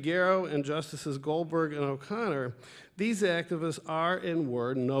Garrow and Justices Goldberg and O'Connor, these activists are and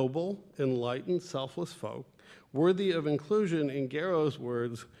were noble, enlightened, selfless folk, worthy of inclusion, in Garrow's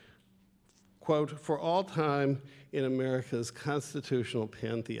words, quote, for all time in America's constitutional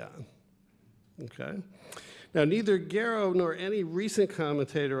pantheon. Okay? Now, neither Garrow nor any recent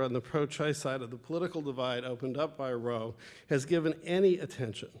commentator on the pro-choice side of the political divide opened up by Roe has given any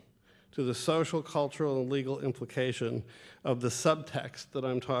attention to the social, cultural, and legal implication of the subtext that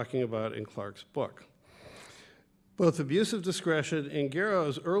I'm talking about in Clarke's book. Both Abuse of Discretion and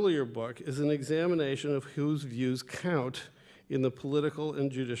Garrow's earlier book is an examination of whose views count in the political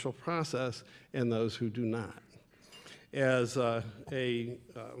and judicial process and those who do not. As an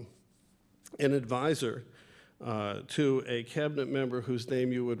advisor to a cabinet member whose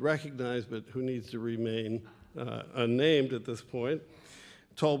name you would recognize but who needs to remain unnamed at this point,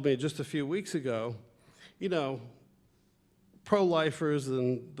 told me just a few weeks ago, pro-lifers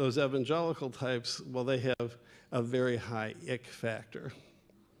and those evangelical types, well, they have a very high ick factor.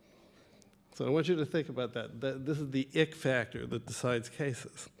 So I want you to think about that. This is the ick factor that decides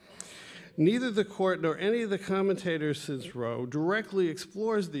cases. Neither the court nor any of the commentators since Roe directly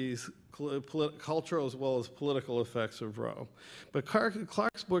explores these cultural as well as political effects of Roe. But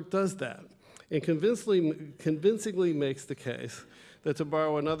Clarke's book does that and convincingly makes the case that, to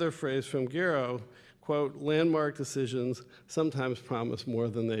borrow another phrase from Garrow, quote, landmark decisions sometimes promise more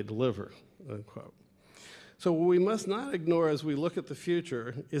than they deliver, unquote. So what we must not ignore as we look at the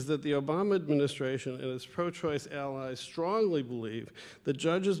future is that the Obama administration and its pro-choice allies strongly believe that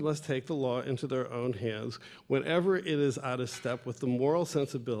judges must take the law into their own hands whenever it is out of step with the moral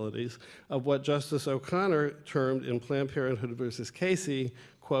sensibilities of what Justice O'Connor termed in Planned Parenthood versus Casey,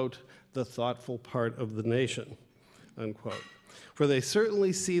 quote, the thoughtful part of the nation, unquote. For they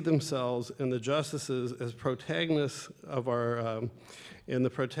certainly see themselves and the justices as protagonists of our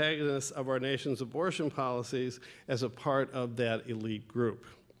nation's abortion policies as a part of that elite group.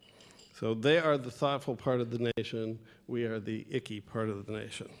 So they are the thoughtful part of the nation. We are the icky part of the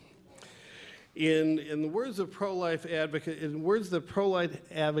nation. In the words of pro-life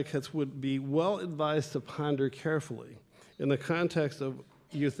advocates would be well advised to ponder carefully in the context of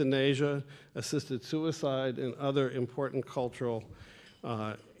euthanasia, assisted suicide, and other important cultural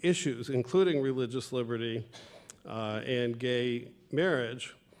issues, including religious liberty and gay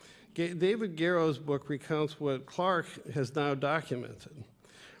marriage, David Garrow's book recounts what Clarke has now documented.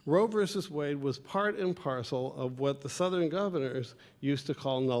 Roe versus Wade was part and parcel of what the Southern governors used to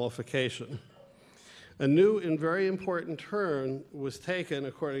call nullification. A new and very important turn was taken,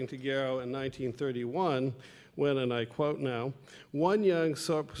 according to Garrow, in 1931, when, and I quote now, one young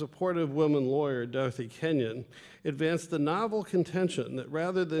supportive woman lawyer, Dorothy Kenyon, advanced the novel contention that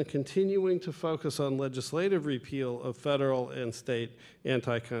rather than continuing to focus on legislative repeal of federal and state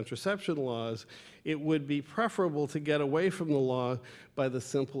anti-contraception laws, it would be preferable to get away from the law by the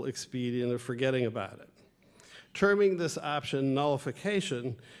simple expedient of forgetting about it. Terming this option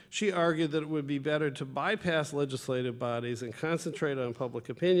nullification, she argued that it would be better to bypass legislative bodies and concentrate on public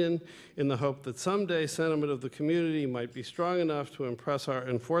opinion in the hope that someday sentiment of the community might be strong enough to impress our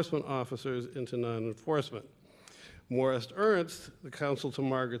enforcement officers into non-enforcement. Morris Ernst, the counsel to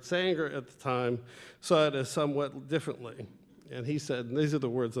Margaret Sanger at the time, saw it as somewhat differently. And he said, and these are the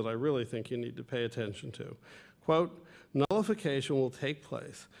words that I really think you need to pay attention to, quote, nullification will take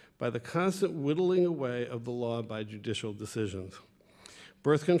place by the constant whittling away of the law by judicial decisions.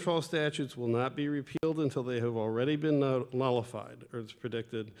 Birth control statutes will not be repealed until they have already been nullified, Ernst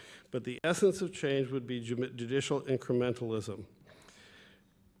predicted, but the essence of change would be judicial incrementalism.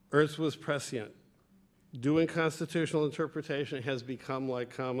 Ernst was prescient. Doing constitutional interpretation has become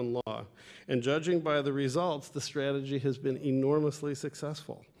like common law, and judging by the results, the strategy has been enormously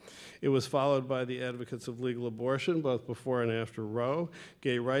successful. It was followed by the advocates of legal abortion, both before and after Roe.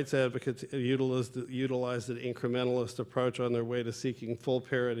 Gay rights advocates utilized an incrementalist approach on their way to seeking full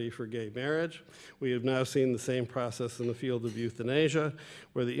parity for gay marriage. We have now seen the same process in the field of euthanasia,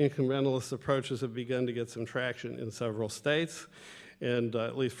 where the incrementalist approaches have begun to get some traction in several states. And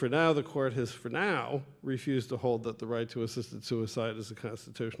at least for now, the court has, for now, refused to hold that the right to assisted suicide is a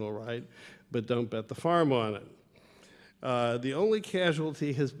constitutional right, but don't bet the farm on it. The only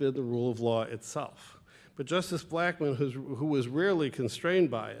casualty has been the rule of law itself. But Justice Blackmun, who was rarely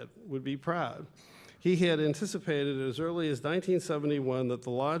constrained by it, would be proud. He had anticipated as early as 1971 that the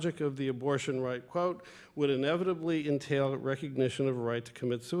logic of the abortion right, quote, would inevitably entail recognition of a right to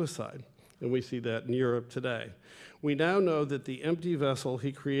commit suicide. And we see that in Europe today. We now know that the empty vessel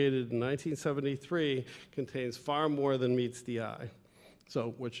he created in 1973 contains far more than meets the eye.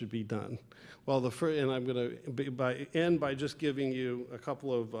 So what should be done? Well, and I'm going to end by just giving you a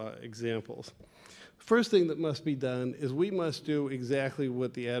couple of examples. First thing that must be done is we must do exactly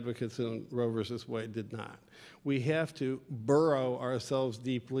what the advocates in Roe versus Wade did not. We have to burrow ourselves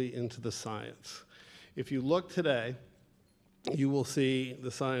deeply into the science. If you look today, you will see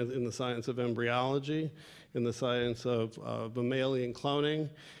the science in the science of embryology, in the science of mammalian cloning,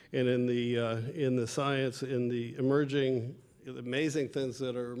 and in the science in the emerging, the amazing things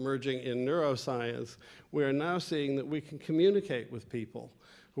that are emerging in neuroscience. We are now seeing that we can communicate with people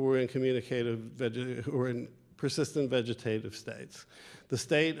who are in persistent vegetative states. The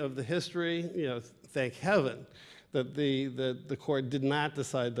state of the history, thank heaven that the court did not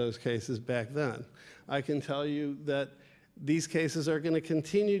decide those cases back then. I can tell you that these cases are going to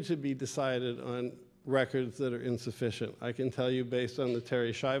continue to be decided on records that are insufficient. I can tell you, based on the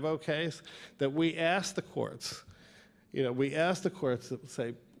Terry Schiavo case, that we asked the courts, to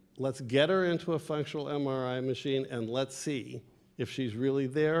say, let's get her into a functional MRI machine and let's see if she's really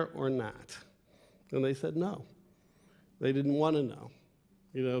there or not. And they said no. They didn't want to know.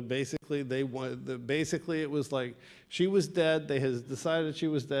 Basically it was like she was dead, they had decided she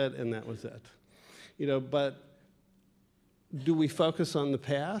was dead, and that was it. But do we focus on the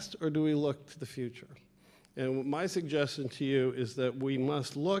past or do we look to the future? And my suggestion to you is that we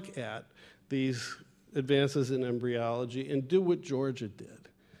must look at these advances in embryology and do what Georgia did.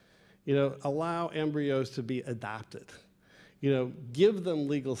 Allow embryos to be adopted. Give them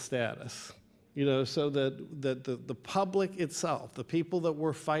legal status, so that the public itself, the people that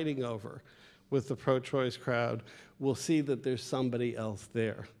we're fighting over with the pro-choice crowd, will see that there's somebody else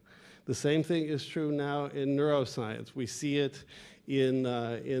there. The same thing is true now in neuroscience. We see it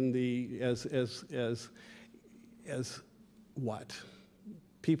as what?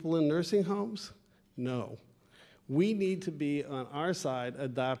 People in nursing homes? No. We need to be on our side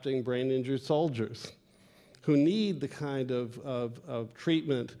adopting brain-injured soldiers who need the kind of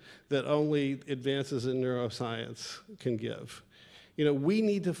treatment that only advances in neuroscience can give. We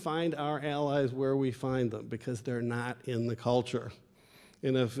need to find our allies where we find them because they're not in the culture.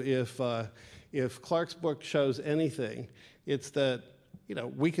 And if Clarke's book shows anything, it's that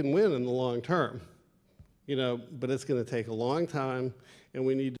we can win in the long term, but it's going to take a long time, and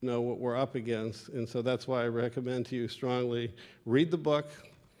we need to know what we're up against. And so that's why I recommend to you strongly read the book,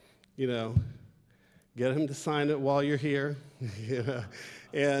 get him to sign it while you're here,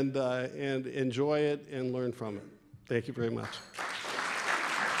 and enjoy it and learn from it. Thank you very much.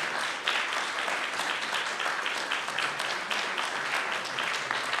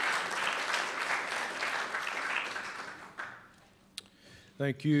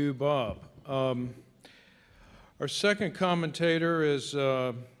 Thank you, Bob. Our second commentator is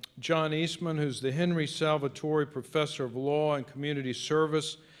John Eastman, who's the Henry Salvatore Professor of Law and Community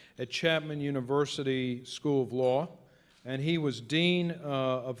Service at Chapman University School of Law, and he was dean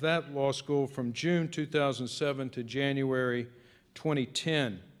of that law school from June 2007 to January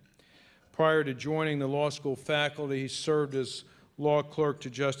 2010. Prior to joining the law school faculty, he served as law clerk to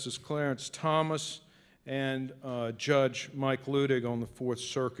Justice Clarence Thomas and Judge Mike Ludig on the Fourth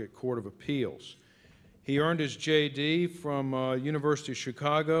Circuit Court of Appeals. He earned his J.D. from University of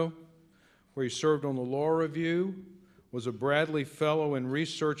Chicago, where he served on the Law Review, was a Bradley Fellow in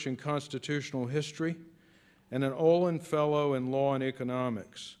Research in Constitutional History, and an Olin Fellow in Law and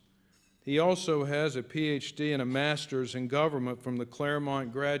Economics. He also has a Ph.D. and a Master's in Government from the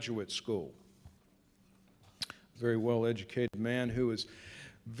Claremont Graduate School. A very well-educated man who is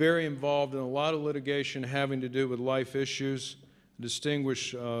very involved in a lot of litigation having to do with life issues, a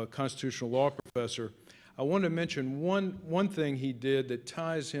distinguished constitutional law professor. I want to mention one thing he did that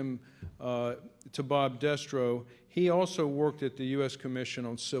ties him to Bob Destro. He also worked at the U.S. Commission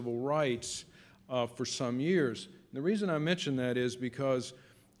on Civil Rights for some years. And the reason I mention that is because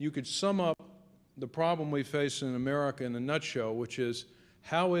you could sum up the problem we face in America in a nutshell, which is,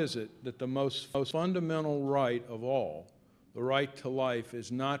 how is it that the most fundamental right of all, the right to life,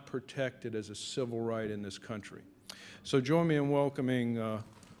 is not protected as a civil right in this country? So join me in welcoming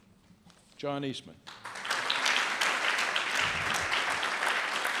John Eastman.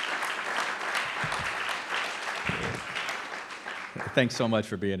 Thanks so much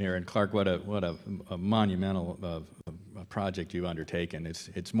for being here, and Clarke, what a monumental project you've undertaken.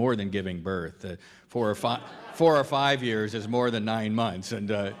 It's more than giving birth. 4 or 5 years is more than 9 months, and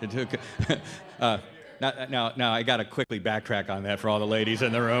it took. Now I got to quickly backtrack on that for all the ladies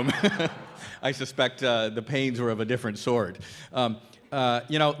in the room. I suspect the pains were of a different sort.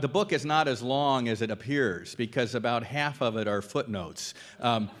 The book is not as long as it appears, because about half of it are footnotes.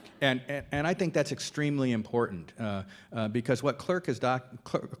 And I think that's extremely important, because what Clarke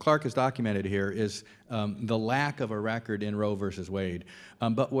has documented here is the lack of a record in Roe versus Wade.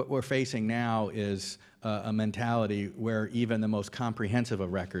 But what we're facing now is a mentality where even the most comprehensive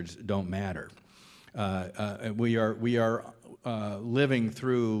of records don't matter. We are living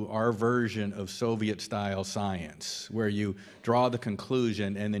through our version of Soviet-style science, where you draw the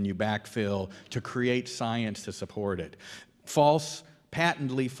conclusion and then you backfill to create science to support it. False,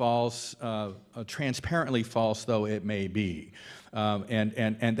 patently false, transparently false though it may be.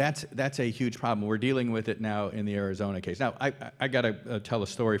 And that's a huge problem. We're dealing with it now in the Arizona case. Now, I got to tell a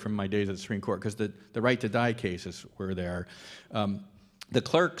story from my days at the Supreme Court, because the right to die cases were there. The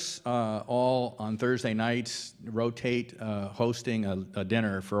clerks all on Thursday nights rotate hosting a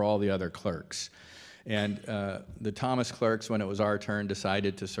dinner for all the other clerks. And the Thomas clerks, when it was our turn,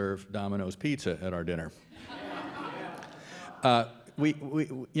 decided to serve Domino's pizza at our dinner. We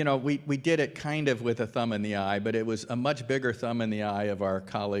did it kind of with a thumb in the eye, but it was a much bigger thumb in the eye of our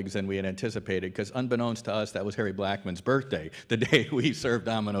colleagues than we had anticipated, because unbeknownst to us, that was Harry Blackmun's birthday, the day we served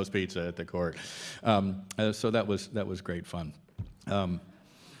Domino's pizza at the court. So that was great fun.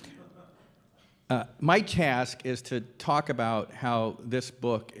 My task is to talk about how this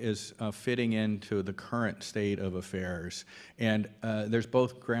book is fitting into the current state of affairs. And there's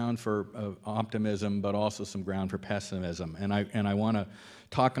both ground for optimism, but also some ground for pessimism. And I want to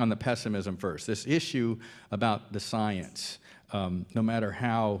talk on the pessimism first. This issue about the science, no matter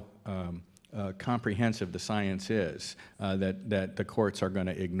how comprehensive the science is, that the courts are going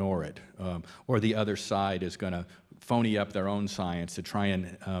to ignore it, or the other side is going to phony up their own science to try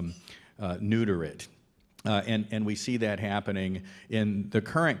and neuter it. And we see that happening in the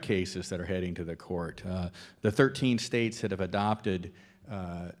current cases that are heading to the court. The 13 states that have adopted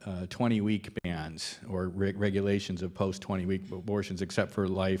 20-week bans or regulations of post-20-week abortions, except for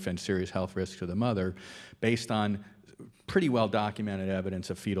life and serious health risks to the mother, based on pretty well-documented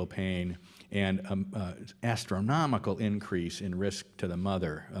evidence of fetal pain and astronomical increase in risk to the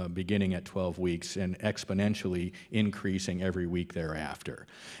mother beginning at 12 weeks and exponentially increasing every week thereafter.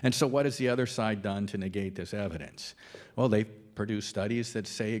 And so what has the other side done to negate this evidence? Well, they've produced studies that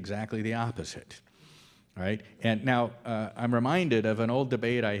say exactly the opposite. Right? And now I'm reminded of an old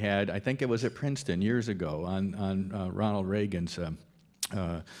debate I had, I think it was at Princeton years ago, on Ronald Reagan's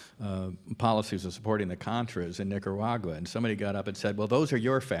policies of supporting the Contras in Nicaragua, and somebody got up and said, well, those are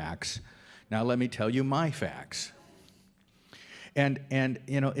your facts. Now let me tell you my facts. And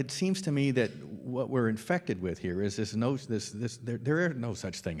you know, it seems to me that what we're infected with here is there are no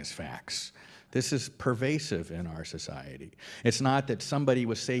such thing as facts. This is pervasive in our society. It's not that somebody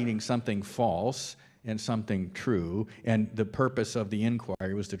was saying something false and something true, and the purpose of the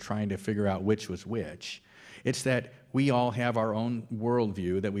inquiry was to try to figure out which was which. It's that we all have our own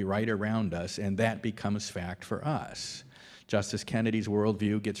worldview that we write around us, and that becomes fact for us. Justice Kennedy's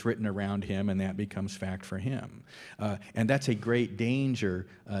worldview gets written around him, and that becomes fact for him. And that's a great danger,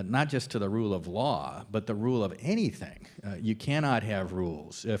 not just to the rule of law, but the rule of anything. You cannot have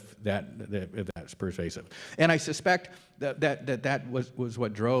rules if that's pervasive. And I suspect that was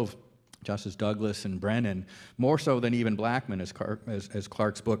what drove Justice Douglas and Brennan, more so than even Blackmun, as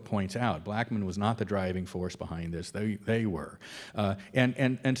Clarke's book points out. Blackmun was not the driving force behind this. They were.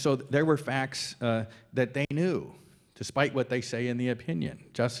 And so there were facts that they knew, despite what they say in the opinion.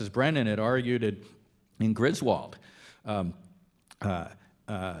 Justice Brennan had argued in Griswold, you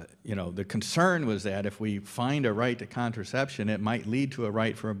know, the concern was that if we find a right to contraception, it might lead to a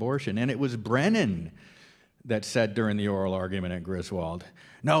right for abortion. And it was Brennan that said during the oral argument at Griswold,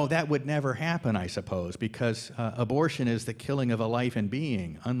 no, that would never happen, I suppose, because abortion is the killing of a life and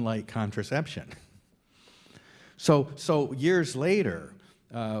being, unlike contraception. So years later,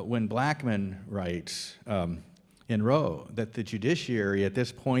 when Blackmun writes in Roe that the judiciary at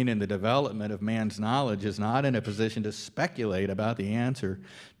this point in the development of man's knowledge is not in a position to speculate about the answer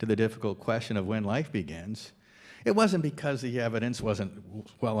to the difficult question of when life begins, it wasn't because the evidence wasn't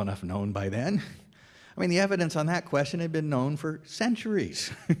well enough known by then. I mean, the evidence on that question had been known for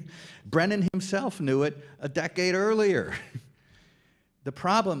centuries. Brennan himself knew it a decade earlier.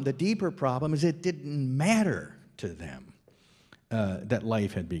 The deeper problem is it didn't matter to them that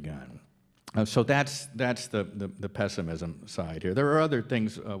life had begun. So that's the pessimism side here. There are other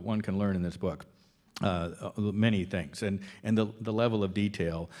things one can learn in this book, many things, and the level of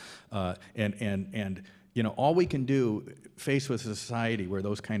detail, and you know, all we can do, faced with a society where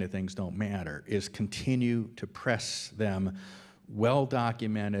those kind of things don't matter, is continue to press them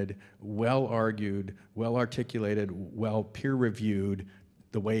well-documented, well-argued, well-articulated, well-peer-reviewed,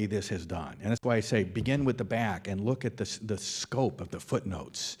 the way this is done. And that's why I say begin with the back and look at the scope of the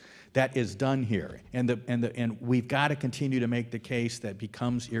footnotes. That is done here. And we've got to continue to make the case that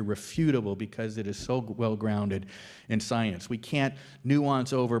becomes irrefutable because it is so well grounded in science. We can't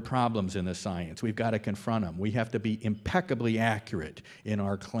nuance over problems in the science. We've got to confront them. We have to be impeccably accurate in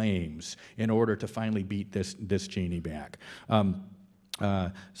our claims in order to finally beat this genie back.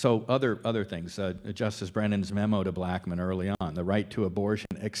 So other things, Justice Brennan's memo to Blackmun early on, the right to abortion,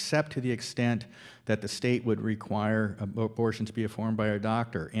 except to the extent that the state would require abortion to be performed by a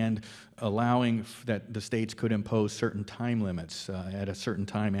doctor, and allowing that the states could impose certain time limits at a certain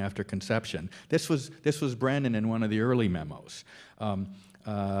time after conception. This was Brennan in one of the early memos.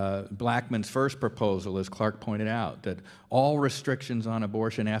 Blackmun's first proposal, as Clarke pointed out, that all restrictions on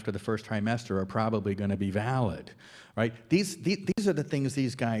abortion after the first trimester are probably going to be valid, right? These are the things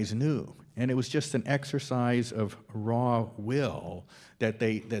these guys knew, and it was just an exercise of raw will that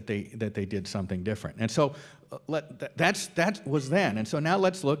they did something different. And so that was then, and so now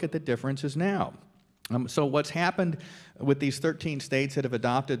let's look at the differences now. So what's happened with these 13 states that have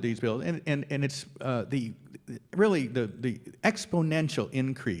adopted these bills, and it's really the exponential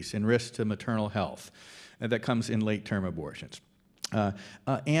increase in risk to maternal health that comes in late-term abortions,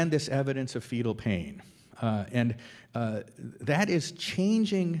 and this evidence of fetal pain. And that is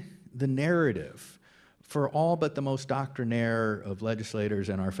changing the narrative for all but the most doctrinaire of legislators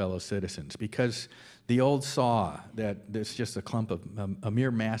and our fellow citizens, because the old saw that it's just a clump of a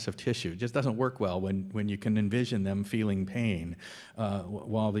mere mass of tissue just doesn't work well when you can envision them feeling pain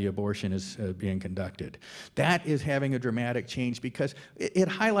while the abortion is being conducted. That is having a dramatic change because it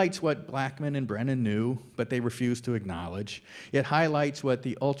highlights what Blackmun and Brennan knew, but they refused to acknowledge. It highlights what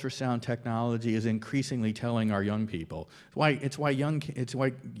the ultrasound technology is increasingly telling our young people. It's why young kids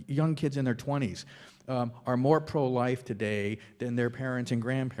in their 20s are more pro-life today than their parents and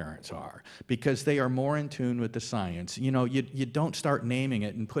grandparents are, because they are more in tune with the science. You know, you don't start naming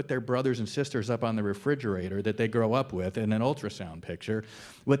it and put their brothers and sisters up on the refrigerator that they grow up with in an ultrasound picture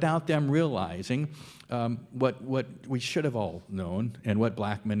without them realizing what we should have all known, and what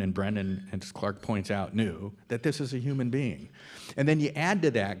Blackmun and Brennan, and Clarke points out, knew, that this is a human being. And then you add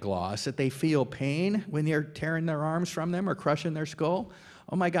to that gloss that they feel pain when they're tearing their arms from them or crushing their skull.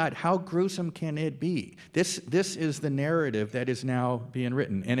 Oh my God, how gruesome can it be? This is the narrative that is now being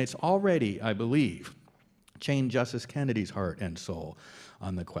written, and it's already, I believe, changed Justice Kennedy's heart and soul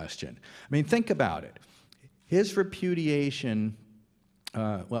on the question. I mean, think about it. His repudiation,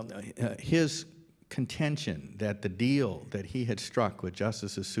 his contention that the deal that he had struck with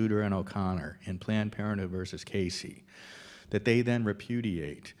Justices Souter and O'Connor in Planned Parenthood versus Casey, that they then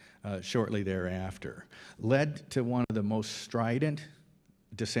repudiate shortly thereafter, led to one of the most strident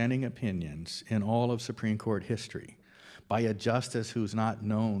dissenting opinions in all of Supreme Court history by a justice who's not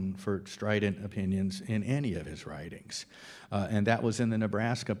known for strident opinions in any of his writings. And that was in the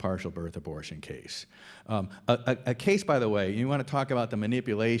Nebraska partial birth abortion case. A case, by the way, you want to talk about the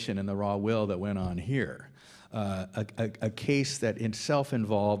manipulation and the raw will that went on here. A case that itself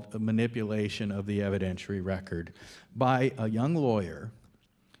involved a manipulation of the evidentiary record by a young lawyer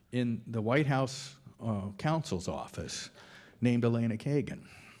in the White House counsel's office named Elena Kagan.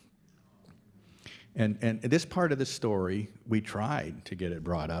 And this part of the story, we tried to get it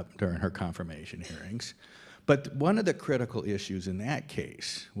brought up during her confirmation hearings. But one of the critical issues in that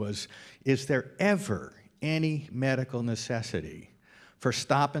case was, is there ever any medical necessity for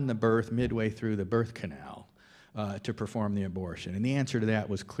stopping the birth midway through the birth canal to perform the abortion? And the answer to that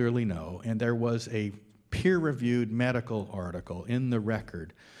was clearly no. And there was a peer-reviewed medical article in the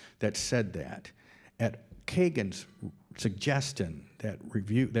record that said that. At Kagan's suggestion,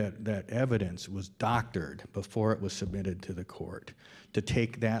 that evidence was doctored before it was submitted to the court to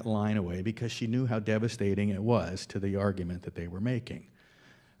take that line away because she knew how devastating it was to the argument that they were making.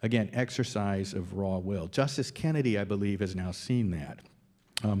 Again, exercise of raw will. Justice Kennedy, I believe, has now seen that.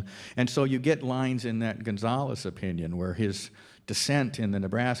 And so you get lines in that Gonzalez opinion where his dissent in the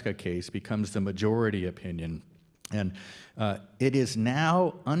Nebraska case becomes the majority opinion. And it is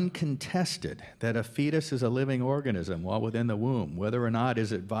now uncontested that a fetus is a living organism while within the womb, whether or not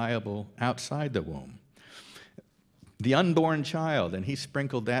is it viable outside the womb. The unborn child, and he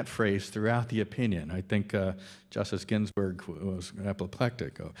sprinkled that phrase throughout the opinion. I think Justice Ginsburg was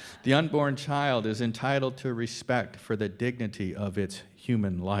apoplectic. The unborn child is entitled to respect for the dignity of its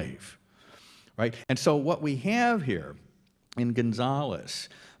human life, right? And so what we have here in Gonzalez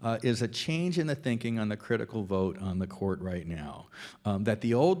is a change in the thinking on the critical vote on the court right now. That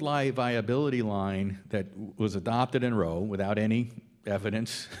the old viability line that was adopted in Roe without any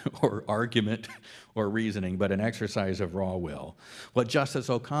evidence or argument or reasoning, but an exercise of raw will. What Justice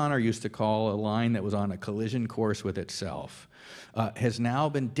O'Connor used to call a line that was on a collision course with itself has now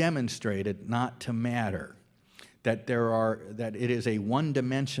been demonstrated not to matter. That it is a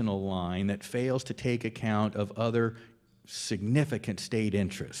one-dimensional line that fails to take account of other significant state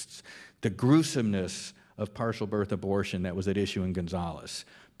interests. The gruesomeness of partial birth abortion that was at issue in Gonzalez.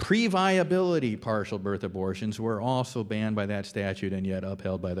 Pre-viability partial birth abortions were also banned by that statute and yet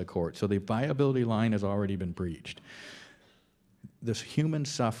upheld by the court. So the viability line has already been breached. This human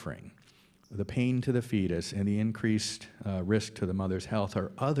suffering, the pain to the fetus, and the increased risk to the mother's health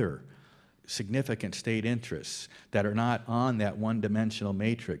are other significant state interests that are not on that one-dimensional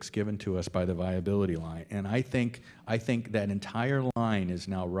matrix given to us by the viability line. And I think that entire line is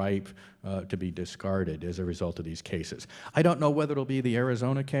now ripe to be discarded as a result of these cases. I don't know whether it'll be the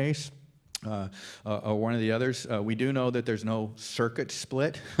Arizona case or one of the others. We do know that there's no circuit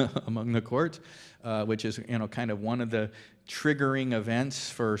split among the courts, which is kind of one of the triggering events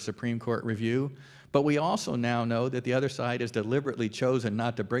for Supreme Court review. But we also now know that the other side has deliberately chosen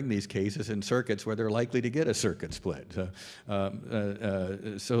not to bring these cases in circuits where they're likely to get a circuit split.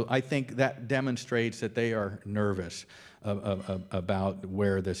 So I think that demonstrates that they are nervous about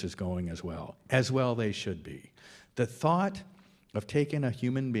where this is going as well. As well they should be. The thought of taking a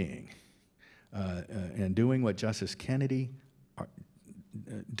human being and doing what Justice Kennedy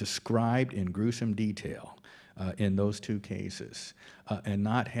described in gruesome detail in those two cases, and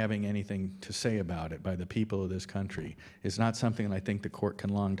not having anything to say about it by the people of this country is not something I think the court can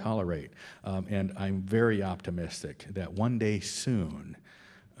long tolerate. And I'm very optimistic that one day soon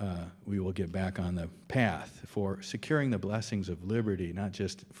we will get back on the path for securing the blessings of liberty, not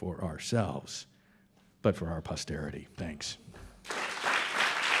just for ourselves, but for our posterity. Thanks.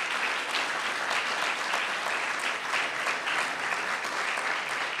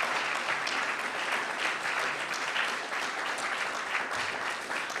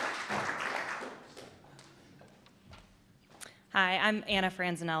 Hi, I'm Anna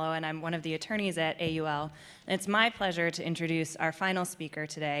Franzanello, and I'm one of the attorneys at AUL. And it's my pleasure to introduce our final speaker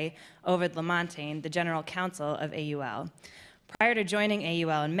today, Ovid Lamontagne, the General Counsel of AUL. Prior to joining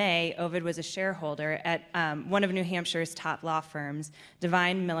AUL in May, Ovid was a shareholder at one of New Hampshire's top law firms,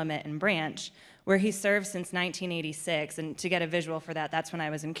 Devine, Millamette, and Branch, where he served since 1986. And to get a visual for that, that's when I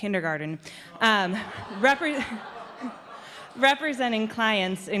was in kindergarten. representing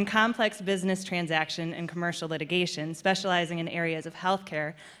clients in complex business transaction and commercial litigation, specializing in areas of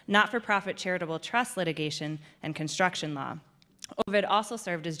healthcare, not-for-profit charitable trust litigation, and construction law. Ovid also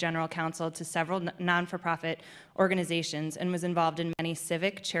served as general counsel to several non-for-profit organizations and was involved in many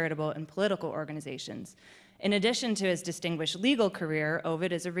civic, charitable, and political organizations. In addition to his distinguished legal career,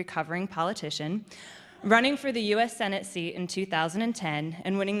 Ovid is a recovering politician, running for the U.S. Senate seat in 2010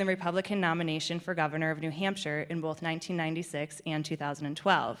 and winning the Republican nomination for governor of New Hampshire in both 1996 and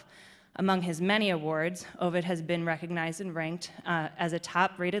 2012. Among his many awards, Ovid has been recognized and ranked as a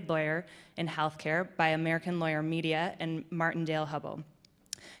top-rated lawyer in healthcare by American Lawyer Media and Martindale-Hubbell.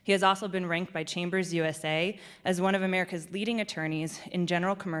 He has also been ranked by Chambers USA as one of America's leading attorneys in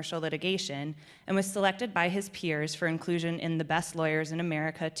general commercial litigation and was selected by his peers for inclusion in the Best Lawyers in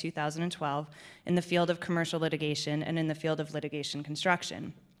America 2012 in the field of commercial litigation and in the field of litigation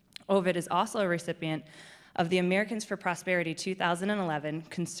construction. Ovid is also a recipient of the Americans for Prosperity 2011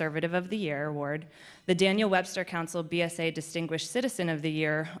 Conservative of the Year Award, the Daniel Webster Council BSA Distinguished Citizen of the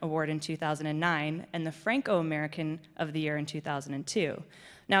Year Award in 2009, and the Franco-American of the Year in 2002.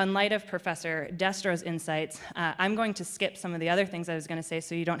 Now, in light of Professor Destro's insights, I'm going to skip some of the other things I was going to say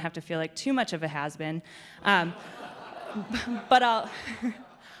so you don't have to feel like too much of a has-been. But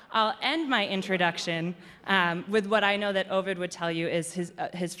I'll end my introduction with what I know that Ovid would tell you is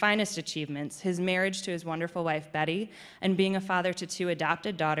his finest achievements, his marriage to his wonderful wife, Betty, and being a father to 2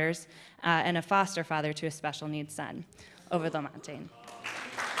 adopted daughters and a foster father to a special needs son. Ovid LaMontagne.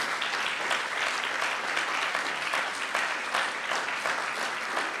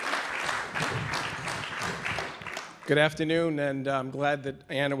 Good afternoon, and I'm glad that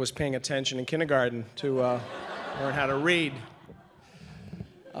Anna was paying attention in kindergarten to learn how to read.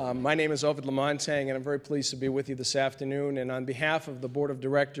 My name is Ovid LaMontagne, and I'm very pleased to be with you this afternoon. And on behalf of the Board of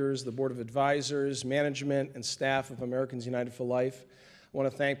Directors, the Board of Advisors, management, and staff of Americans United for Life, I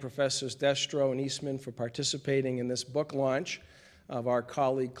want to thank Professors Destro and Eastman for participating in this book launch of our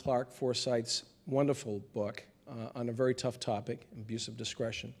colleague Clarke Forsythe's wonderful book on a very tough topic, abuse of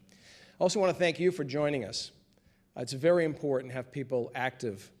discretion. I also want to thank you for joining us. It's very important to have people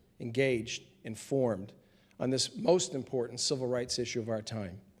active, engaged, informed on this most important civil rights issue of our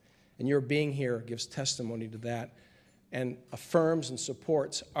time. And your being here gives testimony to that and affirms and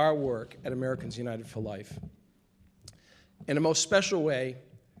supports our work at Americans United for Life. In a most special way,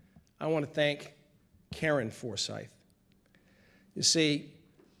 I want to thank Karen Forsythe. You see,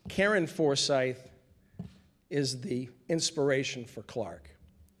 Karen Forsythe is the inspiration for Clarke.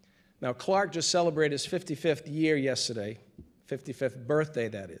 Now, Clarke just celebrated his 55th year yesterday, 55th birthday,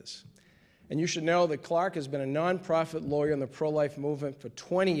 that is. And you should know that Clarke has been a nonprofit lawyer in the pro-life movement for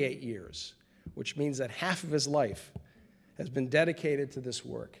 28 years, which means that half of his life has been dedicated to this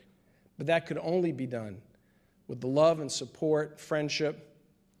work. But that could only be done with the love and support, friendship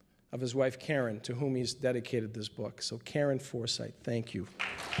of his wife, Karen, to whom he's dedicated this book. So Karen Forsythe, thank you.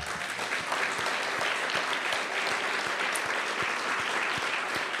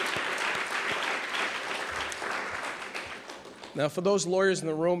 Now, for those lawyers in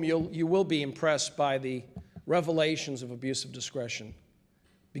the room, you will be impressed by the revelations of abuse of discretion,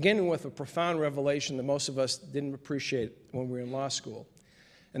 beginning with a profound revelation that most of us didn't appreciate when we were in law school,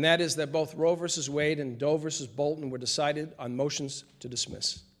 and that is that both Roe versus Wade and Doe versus Bolton were decided on motions to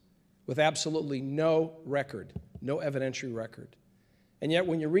dismiss, with absolutely no record, no evidentiary record. And yet,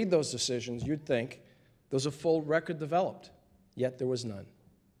 when you read those decisions, you'd think there was a full record developed, yet there was none.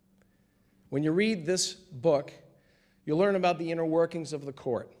 When you read this book, you'll learn about the inner workings of the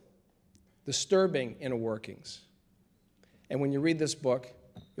court, disturbing inner workings. And when you read this book,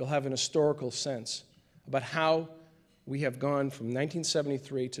 you'll have an historical sense about how we have gone from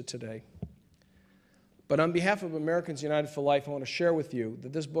 1973 to today. But on behalf of Americans United for Life, I want to share with you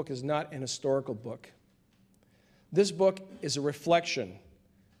that this book is not an historical book. This book is a reflection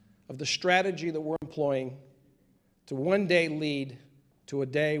of the strategy that we're employing to one day lead to a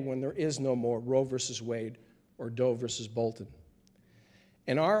day when there is no more Roe versus Wade or Doe versus Bolton.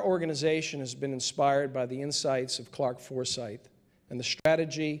 And our organization has been inspired by the insights of Clarke Forsythe, and the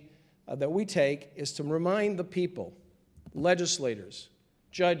strategy that we take is to remind the people, legislators,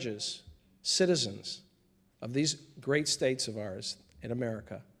 judges, citizens of these great states of ours in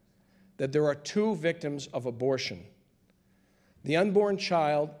America, that there are 2 victims of abortion: the unborn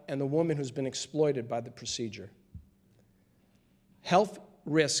child and the woman who's been exploited by the procedure. Health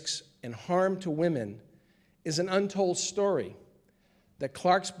risks and harm to women is an untold story that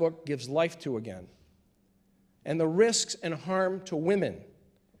Clarke's book gives life to again. And the risks and harm to women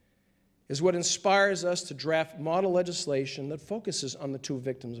is what inspires us to draft model legislation that focuses on the 2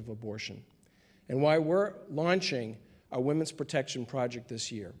 victims of abortion, and why we're launching our Women's Protection Project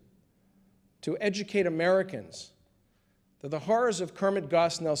this year, to educate Americans that the horrors of Kermit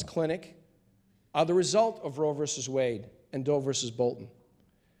Gosnell's clinic are the result of Roe versus Wade and Doe versus Bolton.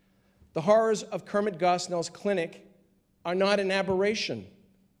 The horrors of Kermit Gosnell's clinic are not an aberration.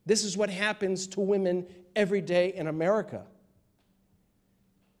 This is what happens to women every day in America.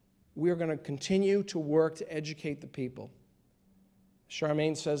 We are going to continue to work to educate the people.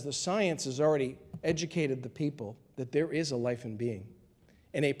 Charmaine says the science has already educated the people that there is a life in being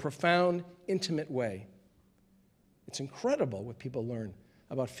in a profound, intimate way. It's incredible what people learn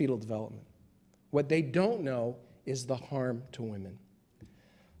about fetal development. What they don't know is the harm to women.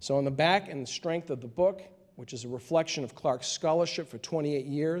 So on the back and the strength of the book, which is a reflection of Clarke's scholarship for 28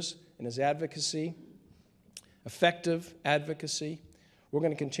 years and his advocacy, effective advocacy, we're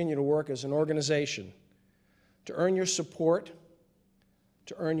going to continue to work as an organization to earn your support,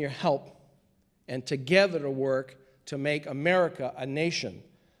 to earn your help, and together to work to make America a nation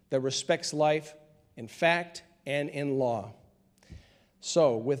that respects life in fact and in law.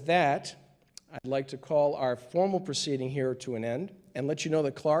 So with that, I'd like to call our formal proceeding here to an end and let you know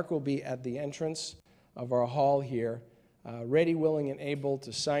that Clarke will be at the entrance of our hall here, ready, willing, and able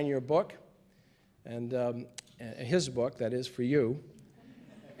to sign your book, and his book, that is, for you,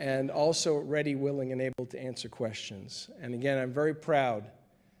 and also ready, willing, and able to answer questions. And again, I'm very proud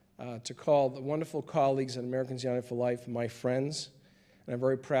to call the wonderful colleagues at Americans United for Life my friends, and I'm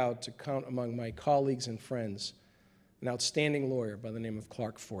very proud to count among my colleagues and friends an outstanding lawyer by the name of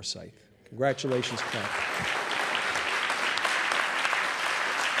Clarke Forsythe. Congratulations, Clarke.